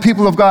 But the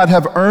people of God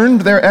have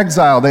earned their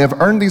exile. They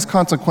have earned these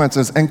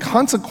consequences. And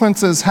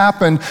consequences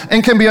happen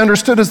and can be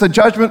understood as the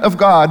judgment of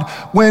God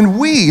when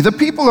we, the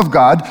people of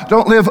God,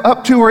 don't live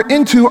up to or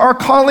into our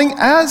calling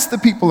as the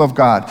people of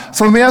God.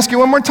 So let me ask you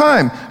one more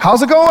time.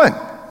 How's it going?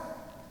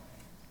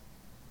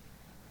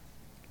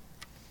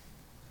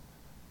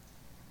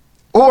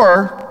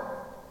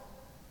 Or,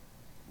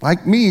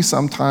 like me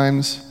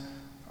sometimes,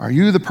 are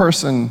you the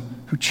person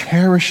who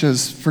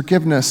cherishes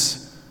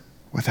forgiveness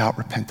without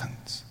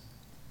repentance?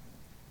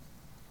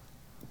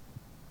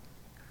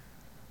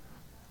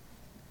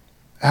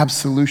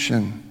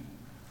 Absolution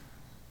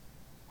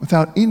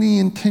without any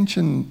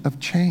intention of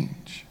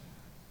change.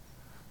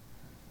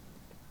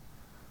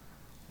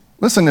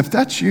 Listen, if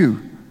that's you,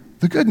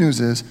 the good news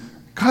is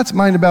God's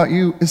mind about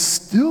you is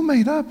still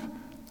made up,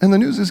 and the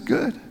news is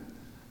good.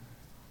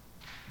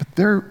 But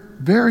there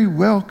very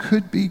well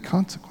could be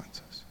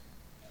consequences.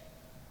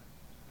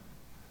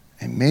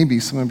 And maybe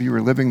some of you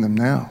are living them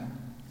now.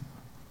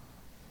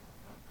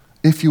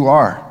 If you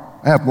are,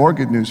 I have more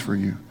good news for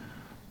you.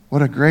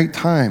 What a great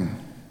time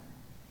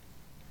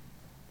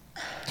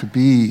to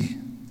be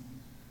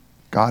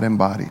God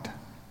embodied.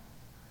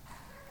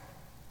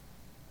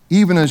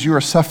 Even as you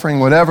are suffering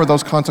whatever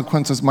those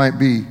consequences might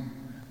be.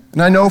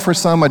 And I know for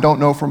some, I don't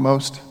know for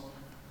most.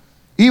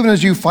 Even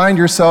as you find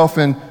yourself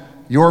in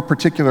your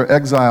particular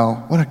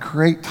exile, what a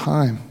great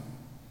time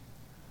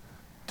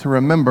to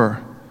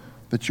remember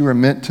that you are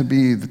meant to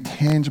be the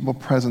tangible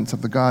presence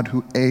of the God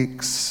who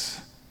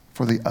aches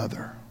for the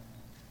other.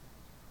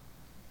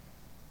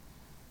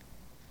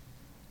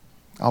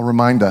 I'll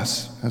remind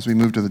us, as we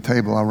move to the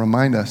table, I'll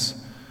remind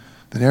us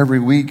that every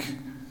week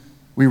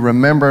we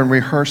remember and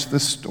rehearse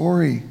this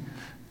story.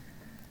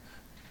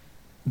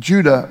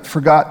 Judah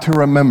forgot to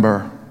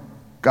remember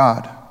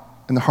God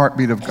and the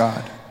heartbeat of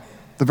God,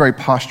 the very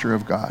posture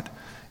of God.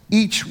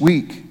 Each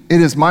week,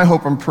 it is my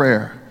hope and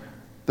prayer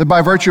that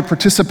by virtue of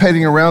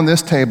participating around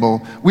this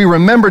table, we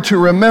remember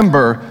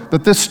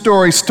that this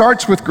story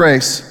starts with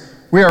grace.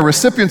 We are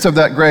recipients of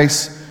that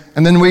grace,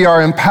 and then we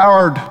are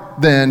empowered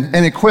then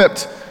and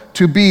equipped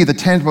to be the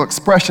tangible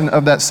expression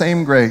of that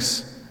same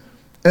grace,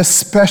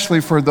 especially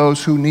for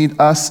those who need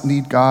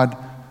God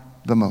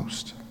the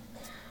most.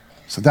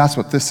 So that's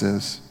what this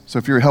is. So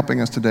if you're helping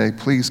us today,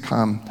 please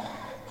come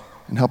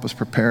and help us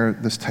prepare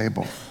this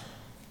table.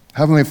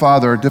 Heavenly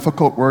Father,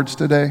 difficult words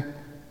today.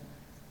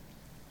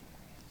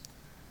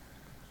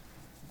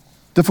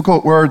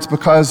 Difficult words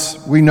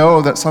because we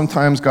know that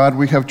sometimes, God,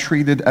 we have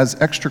treated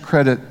as extra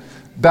credit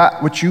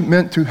that which you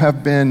meant to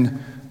have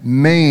been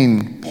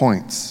main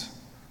points,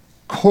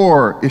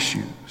 core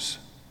issues.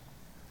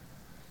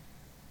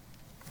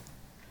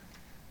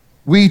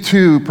 We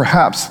too,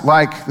 perhaps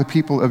like the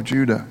people of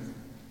Judah,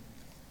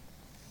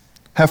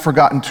 have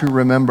forgotten to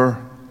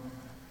remember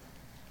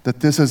that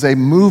this is a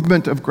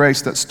movement of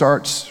grace that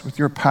starts with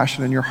your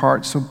passion in your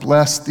heart. So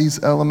bless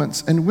these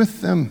elements, and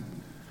with them,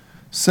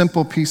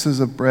 simple pieces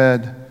of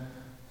bread,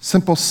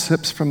 simple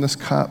sips from this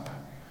cup.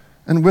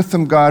 And with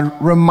them, God,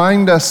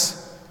 remind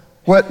us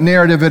what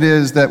narrative it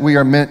is that we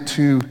are meant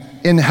to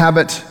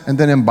inhabit and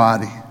then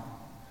embody.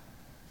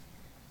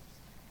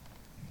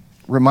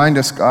 Remind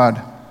us,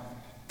 God,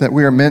 that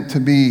we are meant to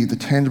be the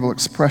tangible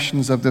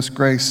expressions of this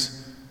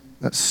grace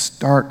that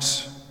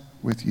starts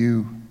with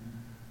you.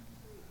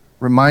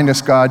 Remind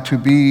us, God, to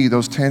be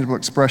those tangible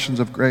expressions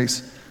of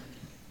grace,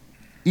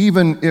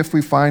 even if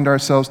we find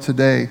ourselves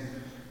today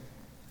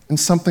in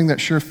something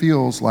that sure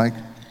feels like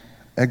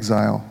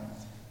exile.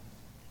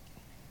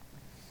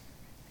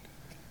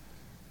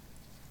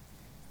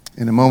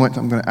 In a moment,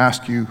 I'm going to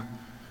ask you,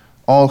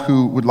 all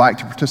who would like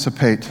to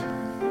participate,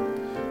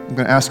 I'm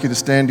going to ask you to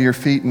stand to your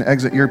feet and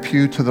exit your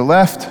pew to the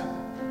left,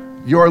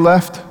 your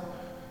left,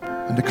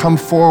 and to come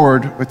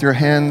forward with your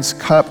hands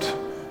cupped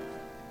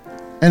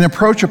and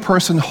approach a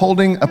person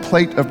holding a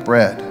plate of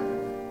bread.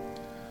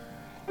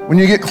 When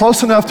you get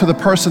close enough to the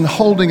person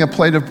holding a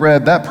plate of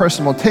bread, that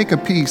person will take a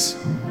piece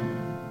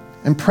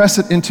and press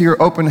it into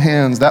your open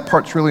hands. That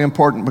part's really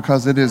important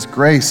because it is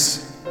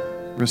grace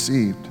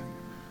received.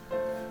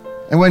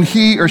 And when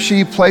he or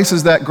she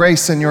places that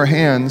grace in your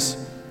hands,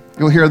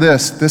 you'll hear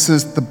this. This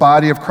is the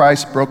body of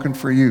Christ broken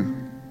for you.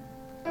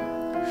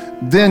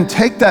 then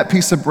take that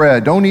piece of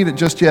bread. Don't eat it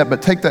just yet,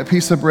 but take that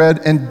piece of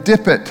bread and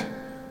dip it.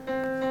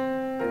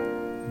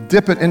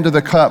 Dip it into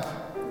the cup.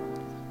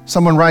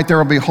 Someone right there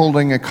will be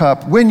holding a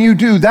cup. When you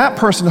do, that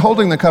person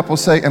holding the cup will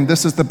say, and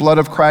this is the blood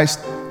of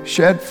Christ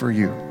shed for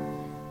you.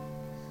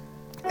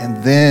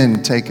 And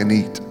then take and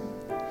eat.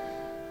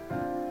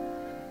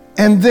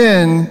 And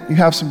then you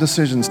have some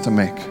decisions to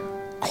make,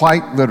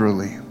 quite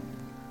literally.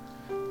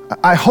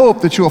 I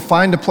hope that you will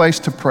find a place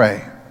to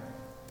pray.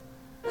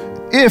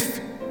 If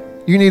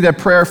you need a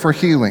prayer for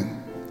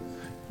healing,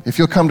 if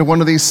you'll come to one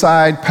of these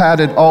side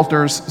padded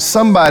altars,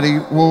 somebody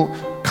will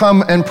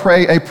come and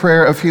pray a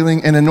prayer of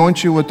healing and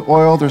anoint you with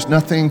oil. There's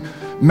nothing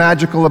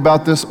magical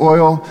about this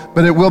oil,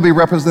 but it will be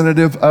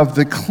representative of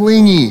the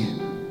clingy,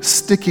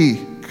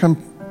 sticky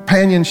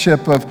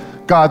companionship of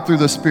God through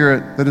the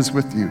Spirit that is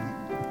with you.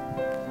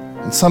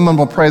 And someone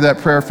will pray that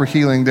prayer for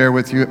healing there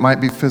with you. It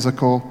might be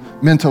physical,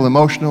 mental,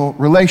 emotional,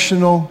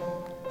 relational,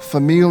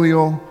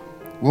 familial.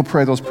 We'll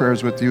pray those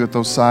prayers with you at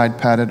those side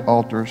padded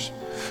altars.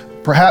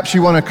 Perhaps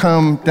you want to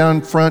come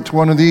down front to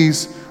one of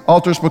these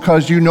altars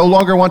because you no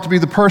longer want to be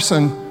the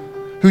person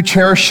who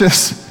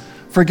cherishes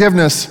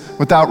forgiveness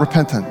without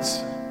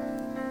repentance.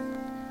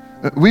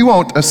 We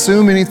won't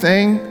assume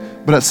anything,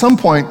 but at some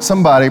point,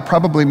 somebody,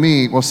 probably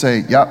me, will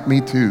say, "Yep,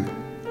 me too,"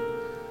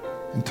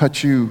 and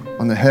touch you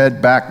on the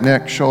head, back,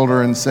 neck,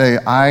 shoulder, and say,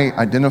 "I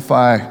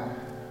identify,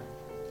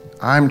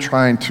 I'm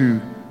trying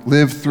to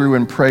live through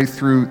and pray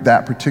through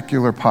that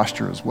particular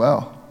posture as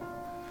well."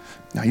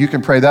 Now, you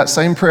can pray that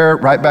same prayer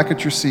right back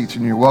at your seat,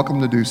 and you're welcome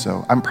to do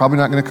so. I'm probably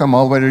not going to come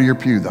all the way to your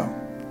pew, though.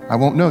 I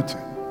won't know to.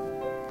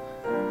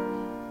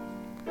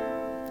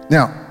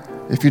 Now,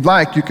 if you'd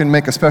like, you can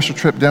make a special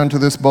trip down to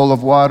this bowl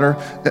of water.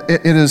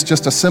 It is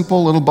just a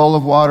simple little bowl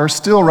of water,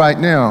 still right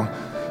now.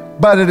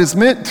 But it is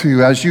meant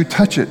to, as you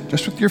touch it,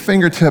 just with your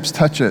fingertips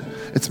touch it,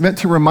 it's meant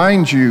to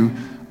remind you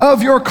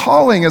of your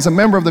calling as a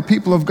member of the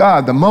people of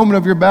God, the moment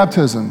of your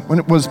baptism, when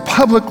it was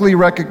publicly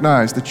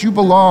recognized that you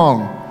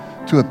belong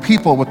to a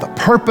people with a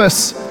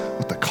purpose,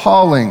 with a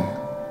calling.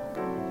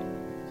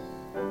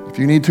 If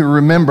you need to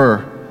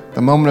remember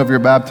the moment of your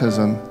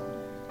baptism,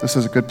 this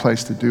is a good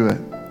place to do it.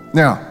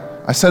 Now,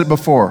 I said it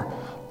before,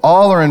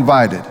 all are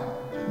invited,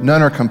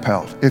 none are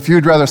compelled. If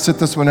you'd rather sit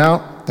this one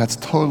out, that's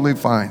totally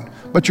fine.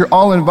 But you're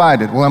all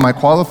invited. Well, am I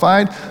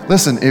qualified?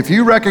 Listen, if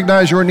you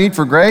recognize your need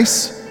for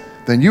grace,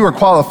 then you are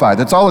qualified.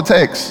 That's all it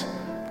takes.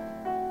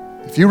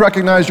 If you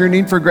recognize your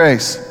need for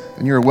grace,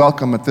 then you're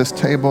welcome at this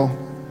table.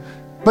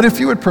 But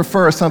if you would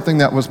prefer something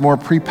that was more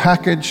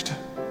prepackaged,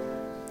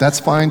 that's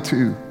fine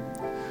too.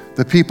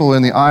 The people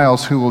in the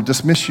aisles who will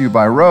dismiss you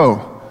by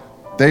row,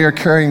 they are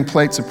carrying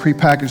plates of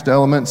prepackaged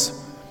elements,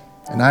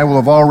 and I will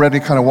have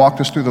already kind of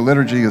walked us through the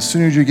liturgy. As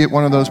soon as you get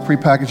one of those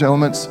prepackaged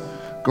elements,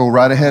 go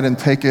right ahead and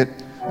take it.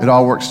 It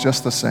all works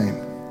just the same.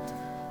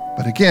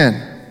 But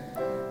again,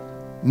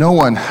 no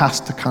one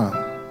has to come,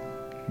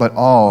 but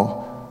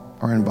all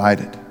are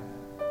invited.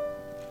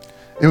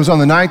 It was on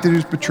the night that he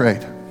was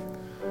betrayed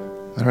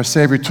that our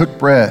Savior took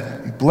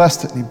bread, he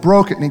blessed it, and he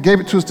broke it, and he gave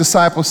it to his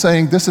disciples,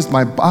 saying, "This is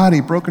my body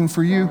broken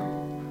for you.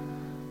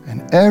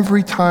 And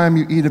every time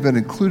you eat of it,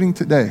 including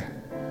today,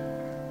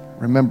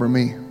 remember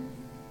me."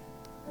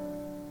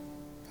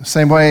 The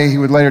same way, he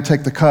would later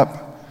take the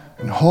cup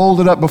and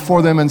hold it up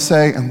before them and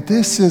say, "And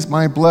this is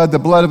my blood, the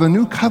blood of a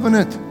new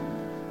covenant.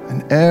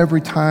 And every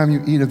time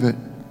you eat of it,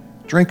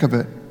 drink of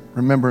it,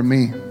 remember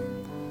me."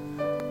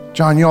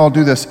 John, you all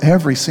do this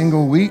every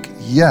single week?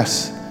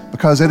 Yes,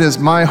 because it is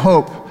my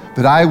hope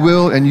that I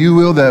will and you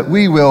will, that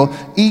we will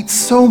eat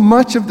so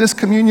much of this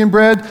communion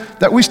bread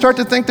that we start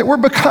to think that we're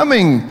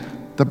becoming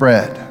the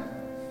bread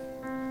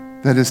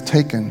that is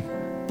taken,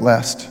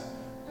 blessed,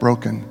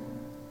 broken,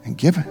 and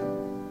given.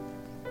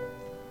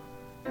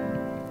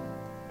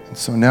 And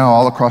so now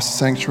all across the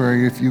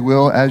sanctuary, if you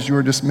will, as you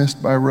are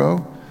dismissed by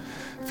row,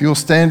 if you'll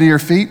stand to your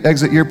feet,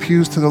 exit your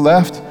pews to the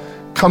left,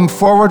 come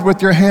forward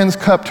with your hands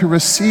cupped to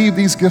receive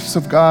these gifts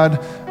of God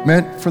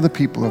meant for the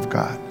people of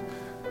God.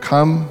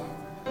 Come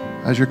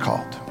as you're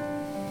called.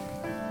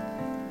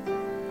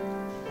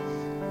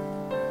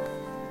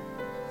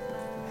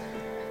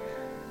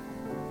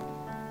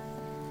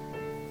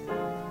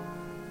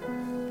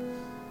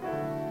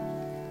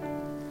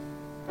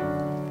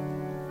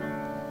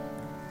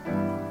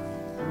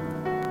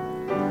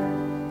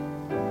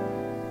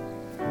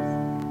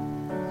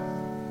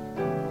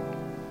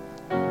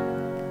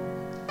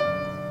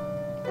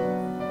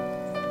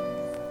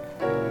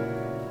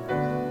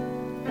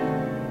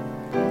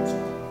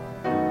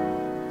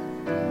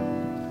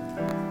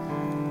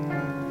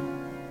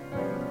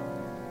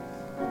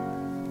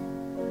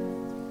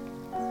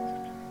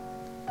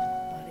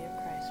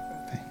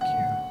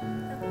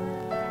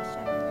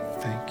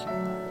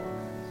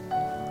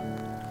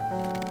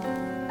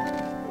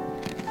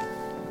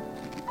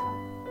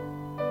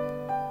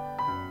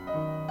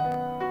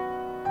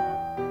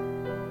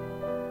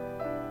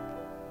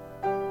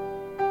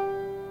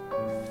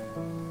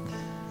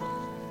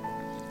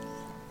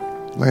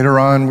 Later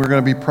on, we're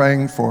going to be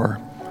praying for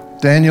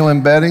Daniel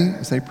and Betty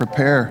as they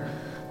prepare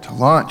to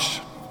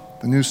launch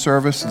the new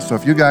service. And so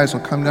if you guys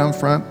will come down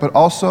front, but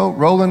also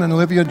Roland and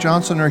Olivia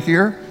Johnson are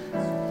here,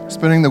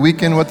 spending the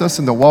weekend with us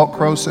in the Walt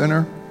Crow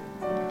Center.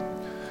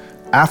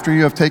 After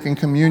you have taken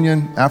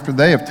communion, after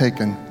they have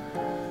taken,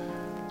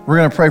 we're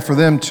going to pray for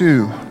them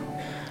too,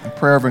 a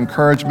prayer of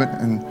encouragement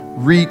and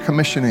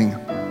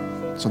recommissioning.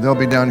 So they'll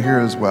be down here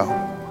as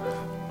well.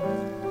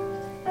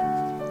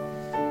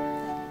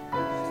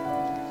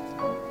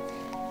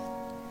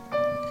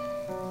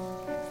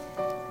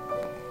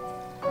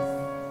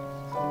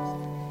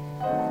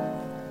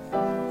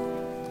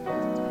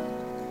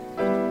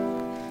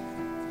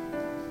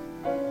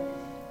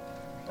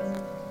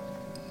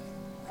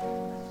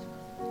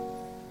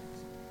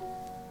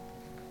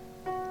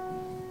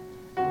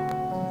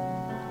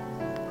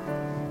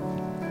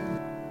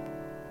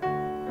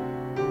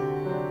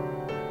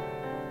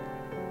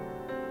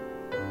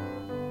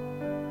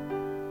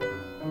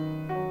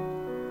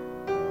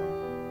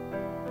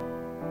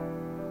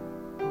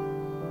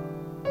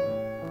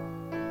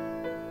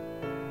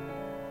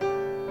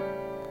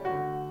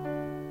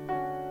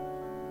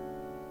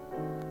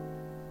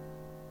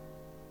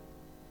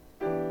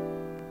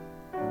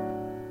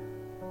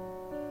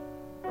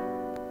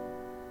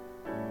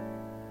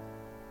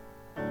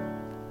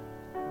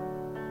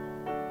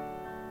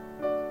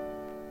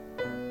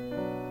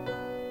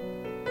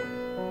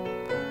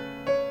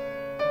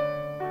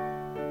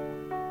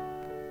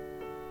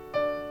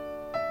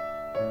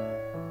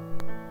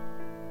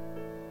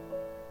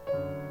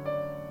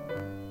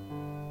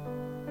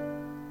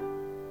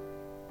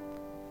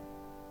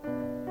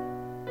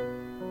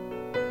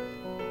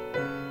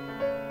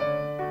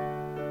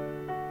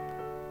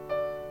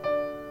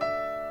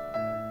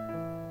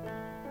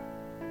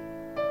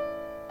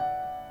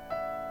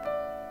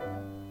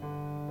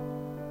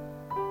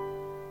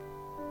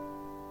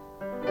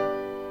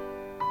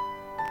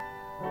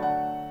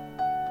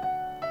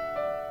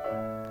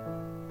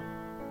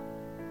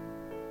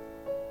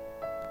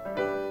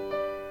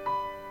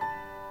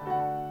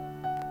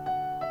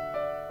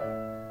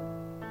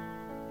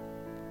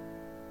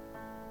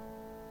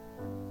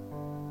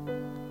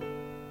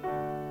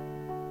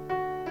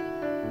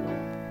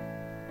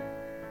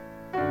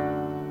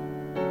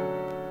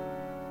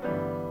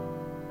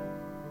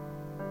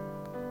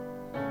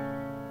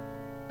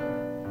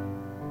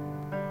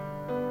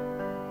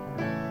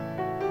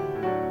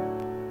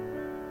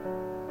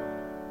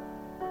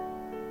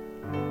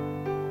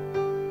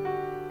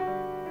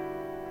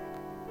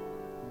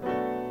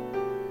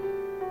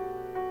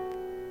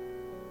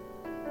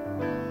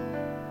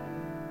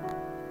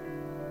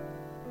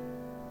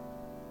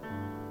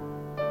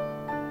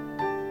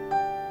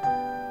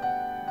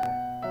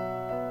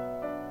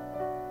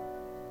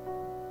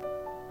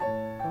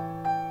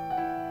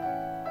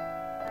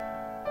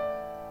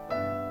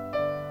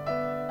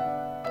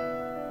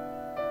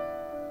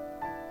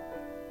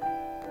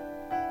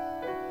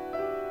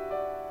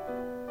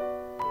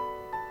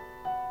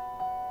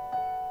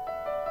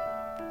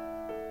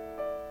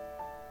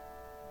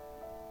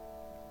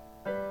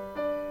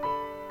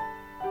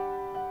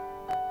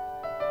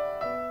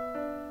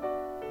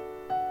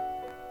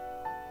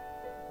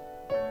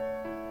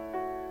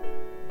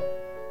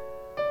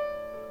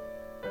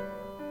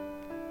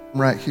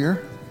 Right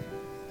here.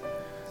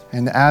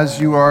 And as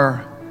you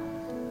are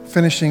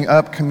finishing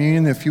up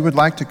communion, if you would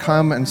like to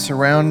come and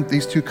surround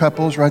these two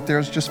couples right there,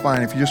 is just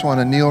fine. If you just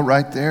want to kneel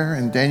right there,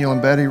 and Daniel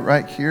and Betty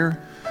right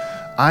here,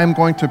 I'm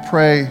going to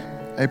pray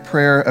a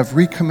prayer of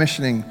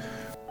recommissioning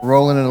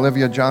Roland and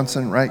Olivia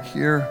Johnson right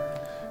here.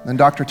 And then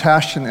Dr.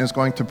 Tashton is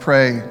going to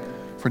pray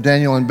for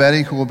Daniel and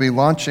Betty, who will be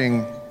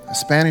launching a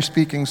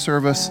Spanish-speaking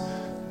service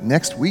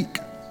next week.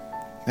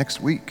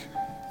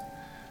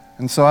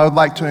 And so I would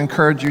like to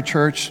encourage you,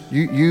 church.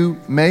 You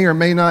may or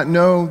may not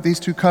know these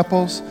two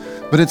couples,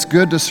 but it's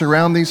good to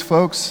surround these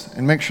folks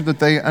and make sure that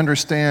they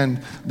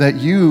understand that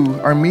you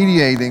are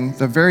mediating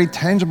the very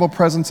tangible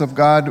presence of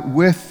God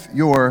with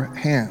your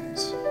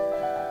hands.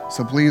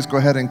 So please go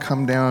ahead and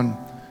come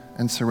down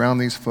and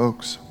surround these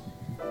folks.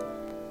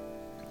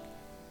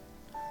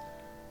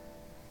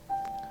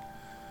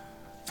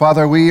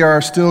 Father, we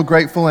are still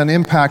grateful and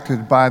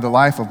impacted by the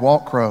life of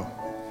Walt Crow,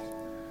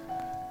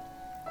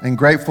 and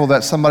grateful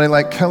that somebody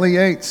like Kelly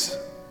Yates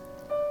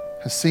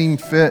has seen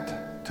fit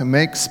to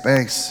make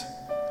space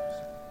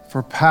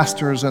for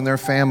pastors and their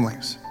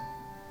families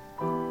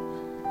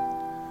who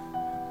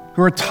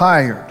are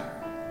tired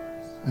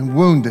and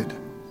wounded,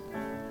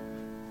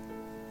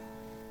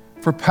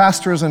 for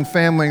pastors and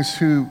families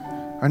who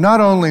are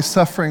not only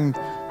suffering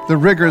the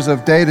rigors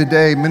of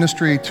day-to-day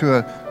ministry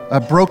to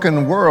a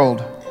broken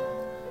world,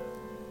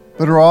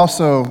 but are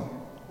also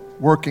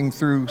working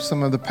through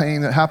some of the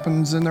pain that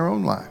happens in their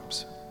own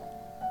lives.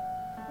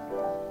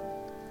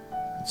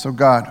 So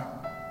God,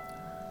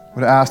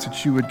 would ask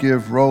that you would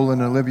give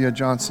Roland and Olivia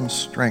Johnson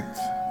strength.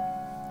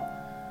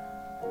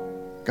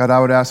 God, I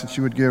would ask that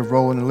you would give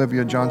Roland and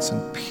Olivia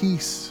Johnson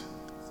peace.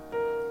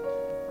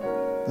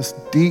 This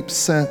deep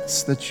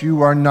sense that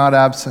you are not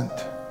absent.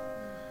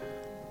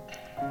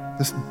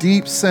 This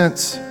deep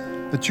sense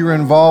that you are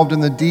involved in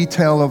the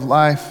detail of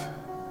life.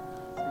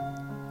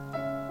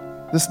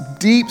 this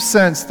deep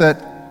sense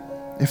that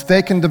if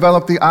they can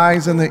develop the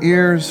eyes and the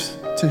ears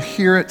to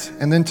hear it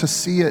and then to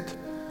see it,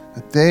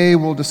 that they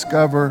will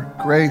discover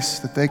grace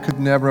that they could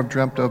never have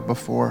dreamt of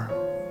before.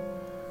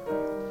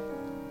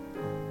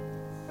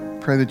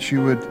 Pray that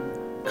you would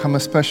come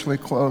especially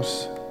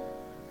close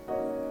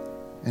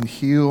and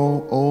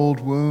heal old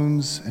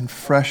wounds and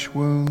fresh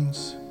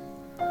wounds.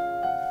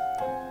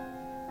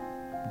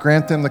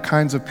 Grant them the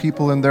kinds of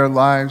people in their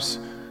lives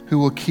who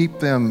will keep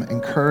them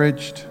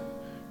encouraged,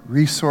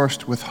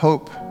 resourced with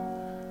hope,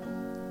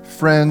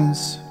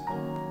 friends,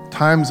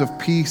 times of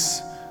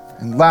peace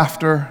and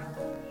laughter,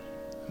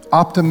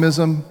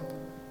 optimism,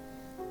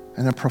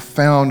 and a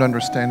profound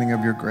understanding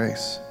of your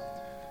grace.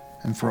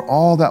 And for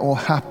all that will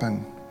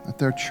happen at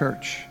their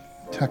church,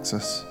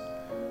 Texas,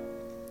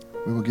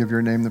 we will give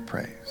your name the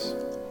praise.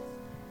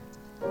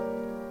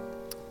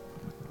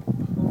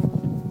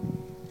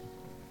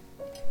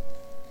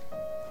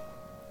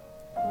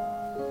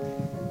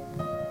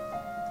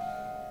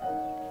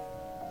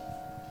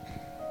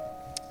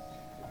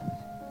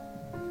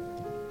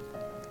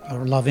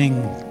 Our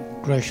loving,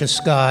 gracious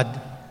God,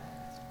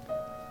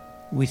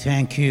 we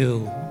thank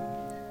you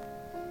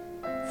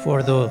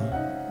for the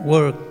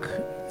work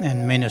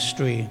and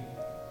ministry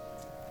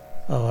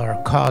of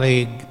our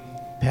colleague,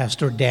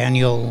 Pastor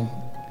Daniel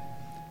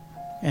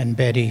and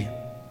Betty,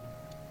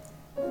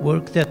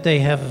 work that they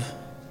have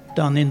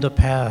done in the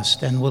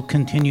past and will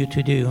continue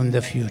to do in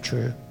the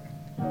future.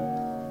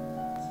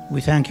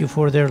 We thank you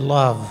for their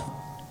love,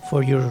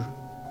 for your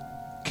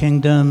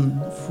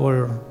kingdom,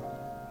 for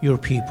your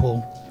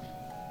people.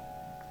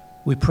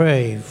 We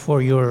pray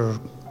for your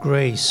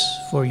grace,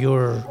 for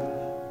your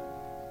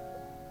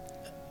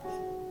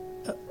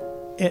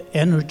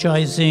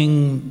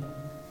energizing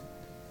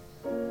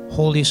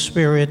Holy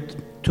Spirit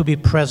to be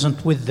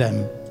present with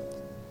them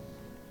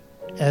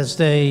as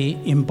they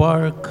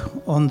embark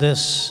on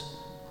this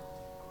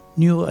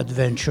new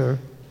adventure.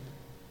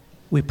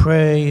 We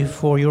pray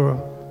for your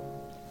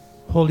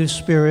Holy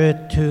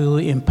Spirit to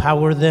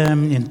empower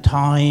them in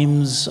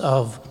times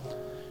of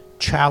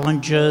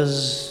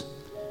challenges,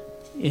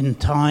 in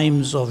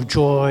times of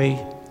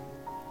joy.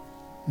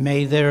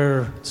 May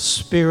their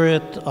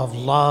spirit of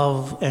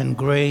love and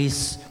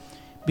grace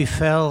be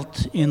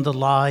felt in the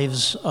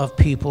lives of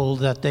people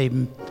that they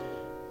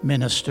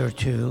minister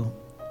to.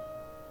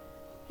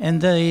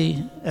 And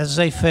as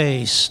they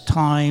face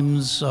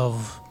times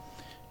of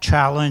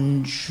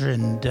challenge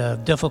and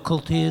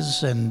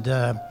difficulties and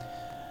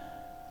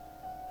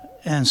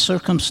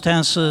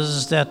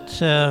circumstances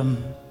that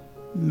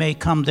may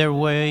come their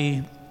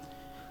way,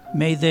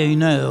 may they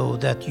know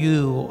that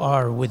you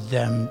are with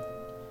them.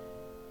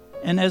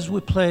 And as we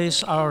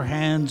place our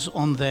hands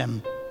on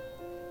them,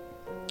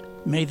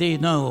 may they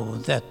know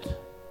that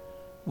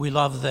we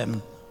love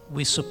them,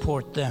 we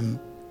support them,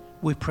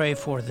 we pray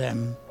for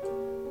them,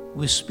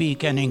 we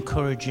speak an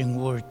encouraging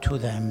word to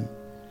them.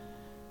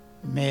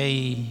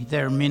 May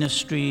their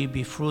ministry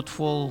be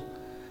fruitful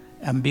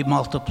and be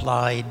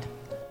multiplied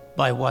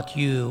by what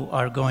you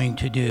are going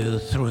to do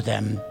through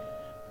them.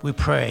 We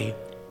pray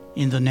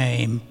in the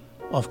name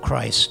of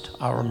Christ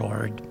our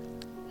Lord.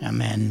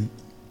 Amen.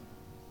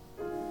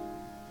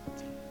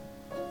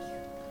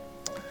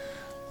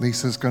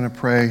 Lisa's going to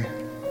pray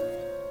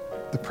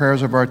the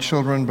prayers of our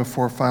children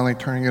before finally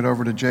turning it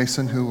over to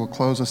Jason, who will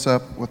close us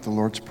up with the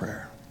Lord's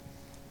Prayer.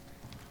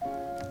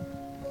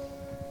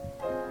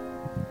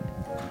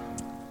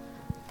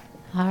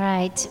 All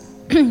right.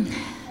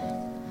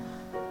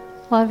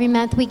 Well, every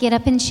month we get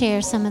up and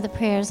share some of the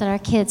prayers that our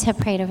kids have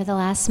prayed over the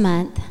last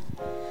month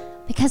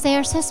because they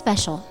are so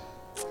special.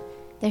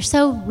 They're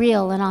so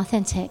real and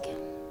authentic.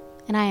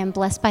 And I am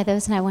blessed by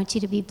those, and I want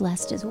you to be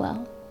blessed as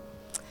well.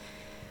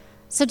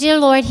 So, dear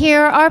Lord,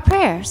 here are our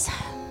prayers.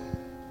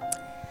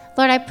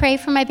 Lord, I pray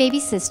for my baby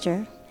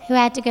sister who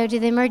had to go to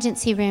the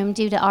emergency room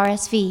due to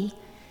RSV,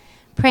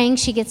 praying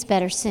she gets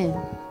better soon.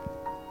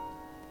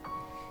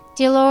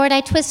 Dear Lord,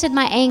 I twisted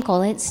my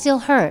ankle. It still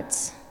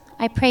hurts.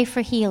 I pray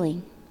for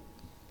healing.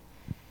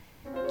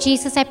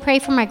 Jesus, I pray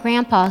for my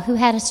grandpa who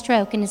had a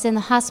stroke and is in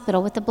the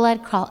hospital with a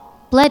blood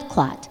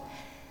clot.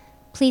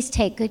 Please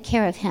take good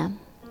care of him.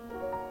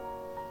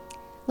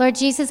 Lord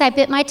Jesus, I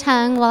bit my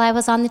tongue while I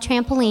was on the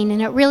trampoline,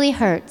 and it really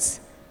hurts.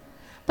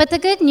 But the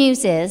good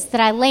news is that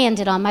I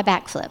landed on my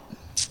backflip.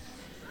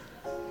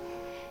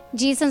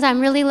 Jesus, I'm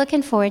really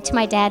looking forward to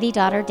my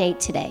daddy-daughter date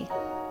today.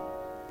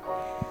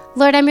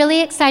 Lord, I'm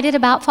really excited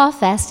about Fall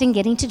Fest and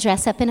getting to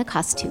dress up in a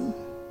costume.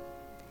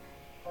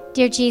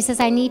 Dear Jesus,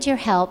 I need your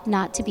help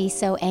not to be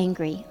so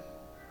angry.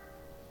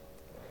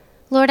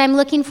 Lord, I'm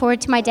looking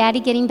forward to my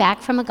daddy getting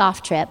back from a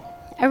golf trip.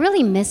 I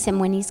really miss him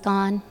when he's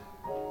gone.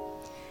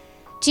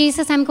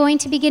 Jesus, I'm going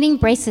to be getting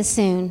braces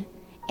soon,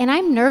 and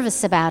I'm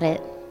nervous about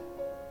it.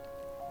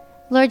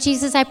 Lord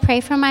Jesus, I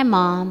pray for my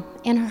mom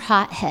and her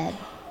hot head.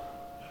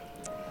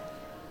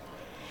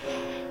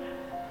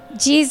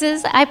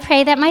 Jesus, I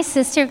pray that my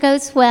sister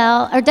does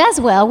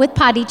well with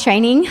potty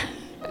training.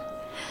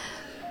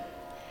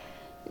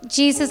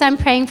 Jesus, I'm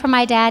praying for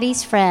my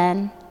daddy's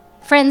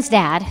friend's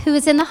dad, who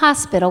is in the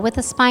hospital with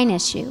a spine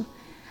issue.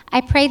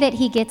 I pray that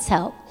he gets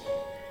help.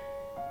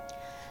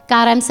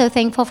 God, I'm so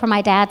thankful for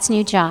my dad's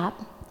new job.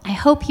 I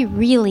hope he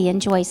really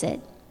enjoys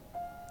it.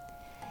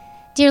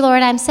 Dear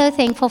Lord, I'm so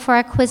thankful for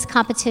our quiz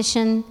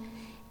competition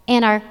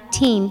and our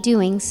team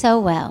doing so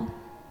well.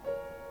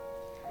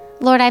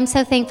 Lord, I'm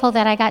so thankful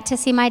that I got to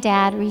see my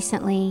dad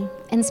recently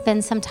and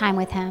spend some time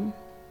with him.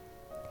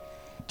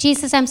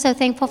 Jesus, I'm so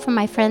thankful for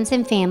my friends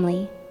and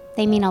family.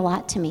 They mean a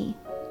lot to me.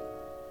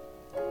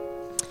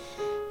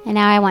 And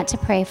now I want to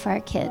pray for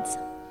our kids.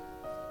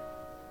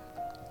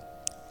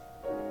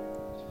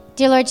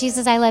 Dear Lord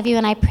Jesus, I love you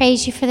and I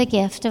praise you for the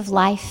gift of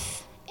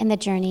life and the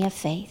journey of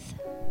faith.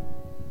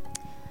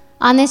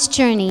 On this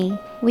journey,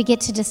 we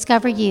get to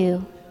discover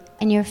you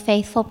and your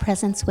faithful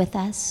presence with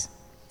us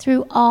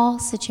through all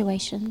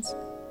situations.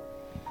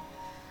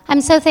 I'm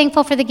so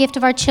thankful for the gift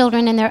of our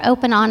children and their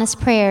open, honest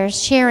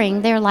prayers,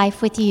 sharing their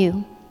life with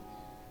you.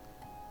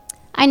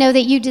 I know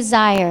that you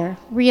desire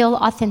real,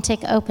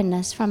 authentic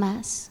openness from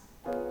us.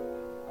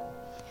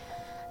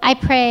 I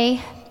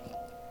pray,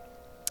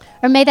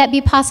 or may that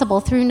be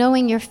possible through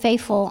knowing your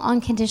faithful,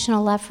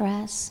 unconditional love for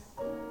us.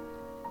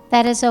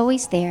 That is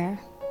always there,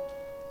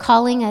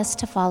 calling us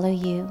to follow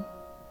you.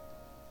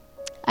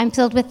 I'm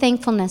filled with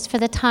thankfulness for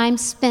the time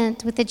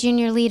spent with the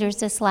junior leaders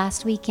this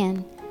last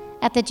weekend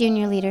at the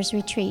Junior Leaders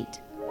Retreat.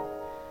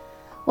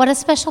 What a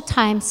special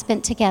time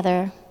spent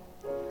together,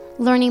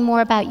 learning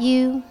more about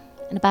you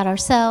and about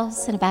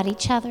ourselves and about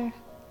each other,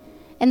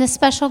 and the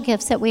special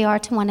gifts that we are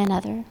to one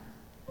another.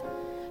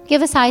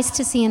 Give us eyes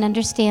to see and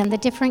understand the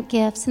different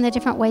gifts and the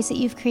different ways that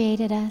you've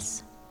created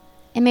us.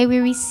 And may we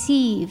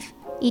receive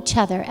each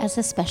other as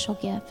a special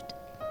gift.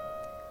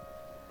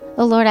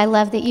 Oh Lord, I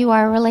love that you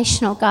are a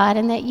relational God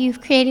and that you've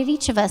created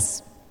each of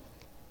us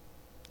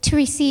to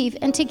receive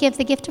and to give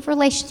the gift of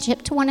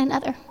relationship to one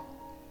another.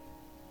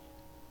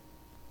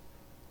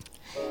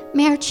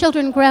 May our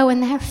children grow in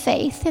their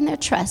faith and their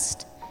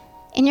trust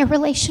in your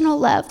relational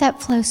love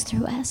that flows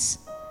through us,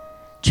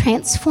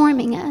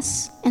 transforming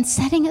us and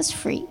setting us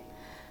free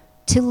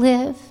to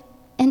live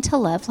and to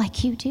love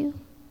like you do.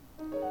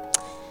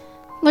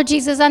 Lord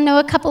Jesus, I know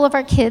a couple of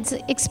our kids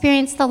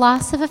experienced the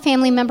loss of a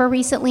family member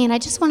recently, and I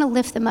just want to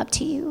lift them up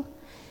to you.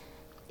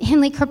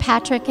 Henley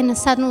Kirkpatrick and the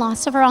sudden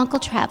loss of our Uncle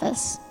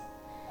Travis.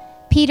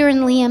 Peter and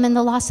Liam and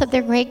the loss of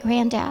their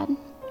great-granddad.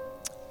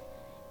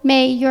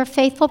 May your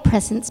faithful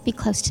presence be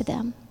close to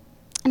them.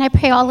 And I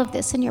pray all of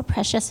this in your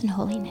precious and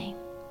holy name.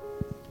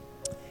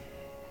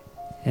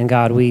 And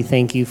God, we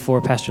thank you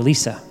for Pastor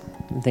Lisa.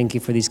 And thank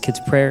you for these kids'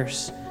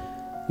 prayers.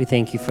 We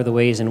thank you for the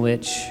ways in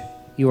which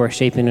you are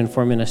shaping and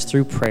forming us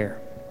through prayer,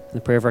 and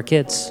the prayer of our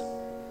kids.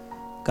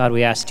 God,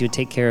 we ask you to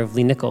take care of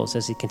Lee Nichols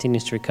as he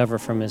continues to recover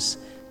from his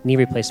knee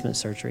replacement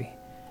surgery.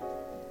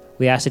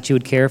 We ask that you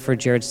would care for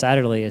Jared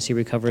Satterley as he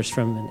recovers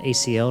from an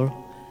ACL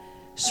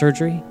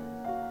surgery.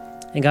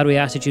 And God, we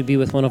ask that you'd be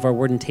with one of our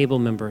Word and Table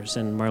members,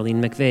 and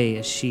Marlene McVeigh,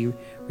 as she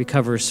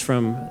recovers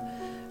from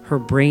her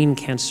brain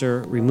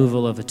cancer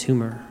removal of a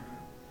tumor.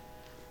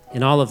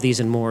 In all of these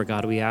and more,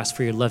 God, we ask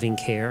for your loving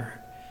care.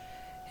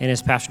 And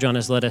as Pastor John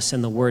has led us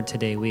in the Word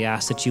today, we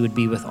ask that you would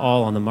be with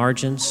all on the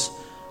margins,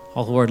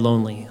 all who are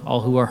lonely,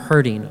 all who are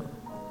hurting.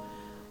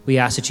 We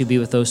ask that you be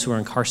with those who are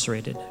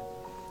incarcerated.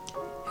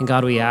 And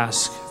God, we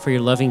ask for your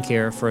loving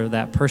care for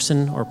that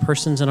person or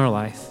persons in our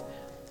life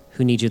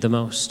who need you the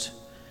most.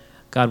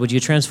 God, would you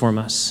transform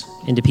us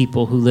into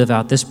people who live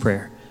out this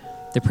prayer,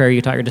 the prayer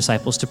you taught your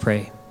disciples to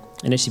pray,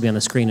 and it should be on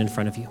the screen in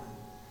front of you.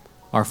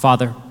 Our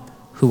Father,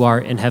 who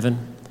art in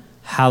heaven,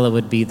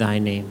 hallowed be thy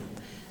name.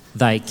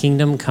 Thy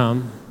kingdom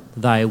come,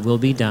 thy will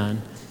be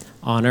done,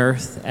 on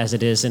earth as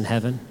it is in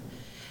heaven.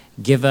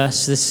 Give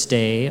us this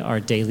day our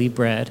daily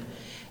bread,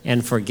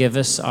 and forgive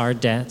us our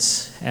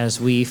debts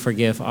as we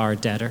forgive our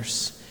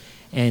debtors.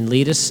 And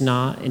lead us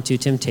not into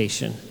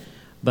temptation,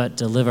 but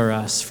deliver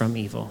us from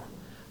evil.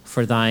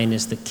 For thine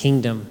is the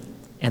kingdom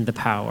and the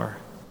power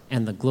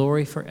and the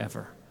glory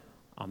forever.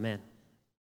 Amen.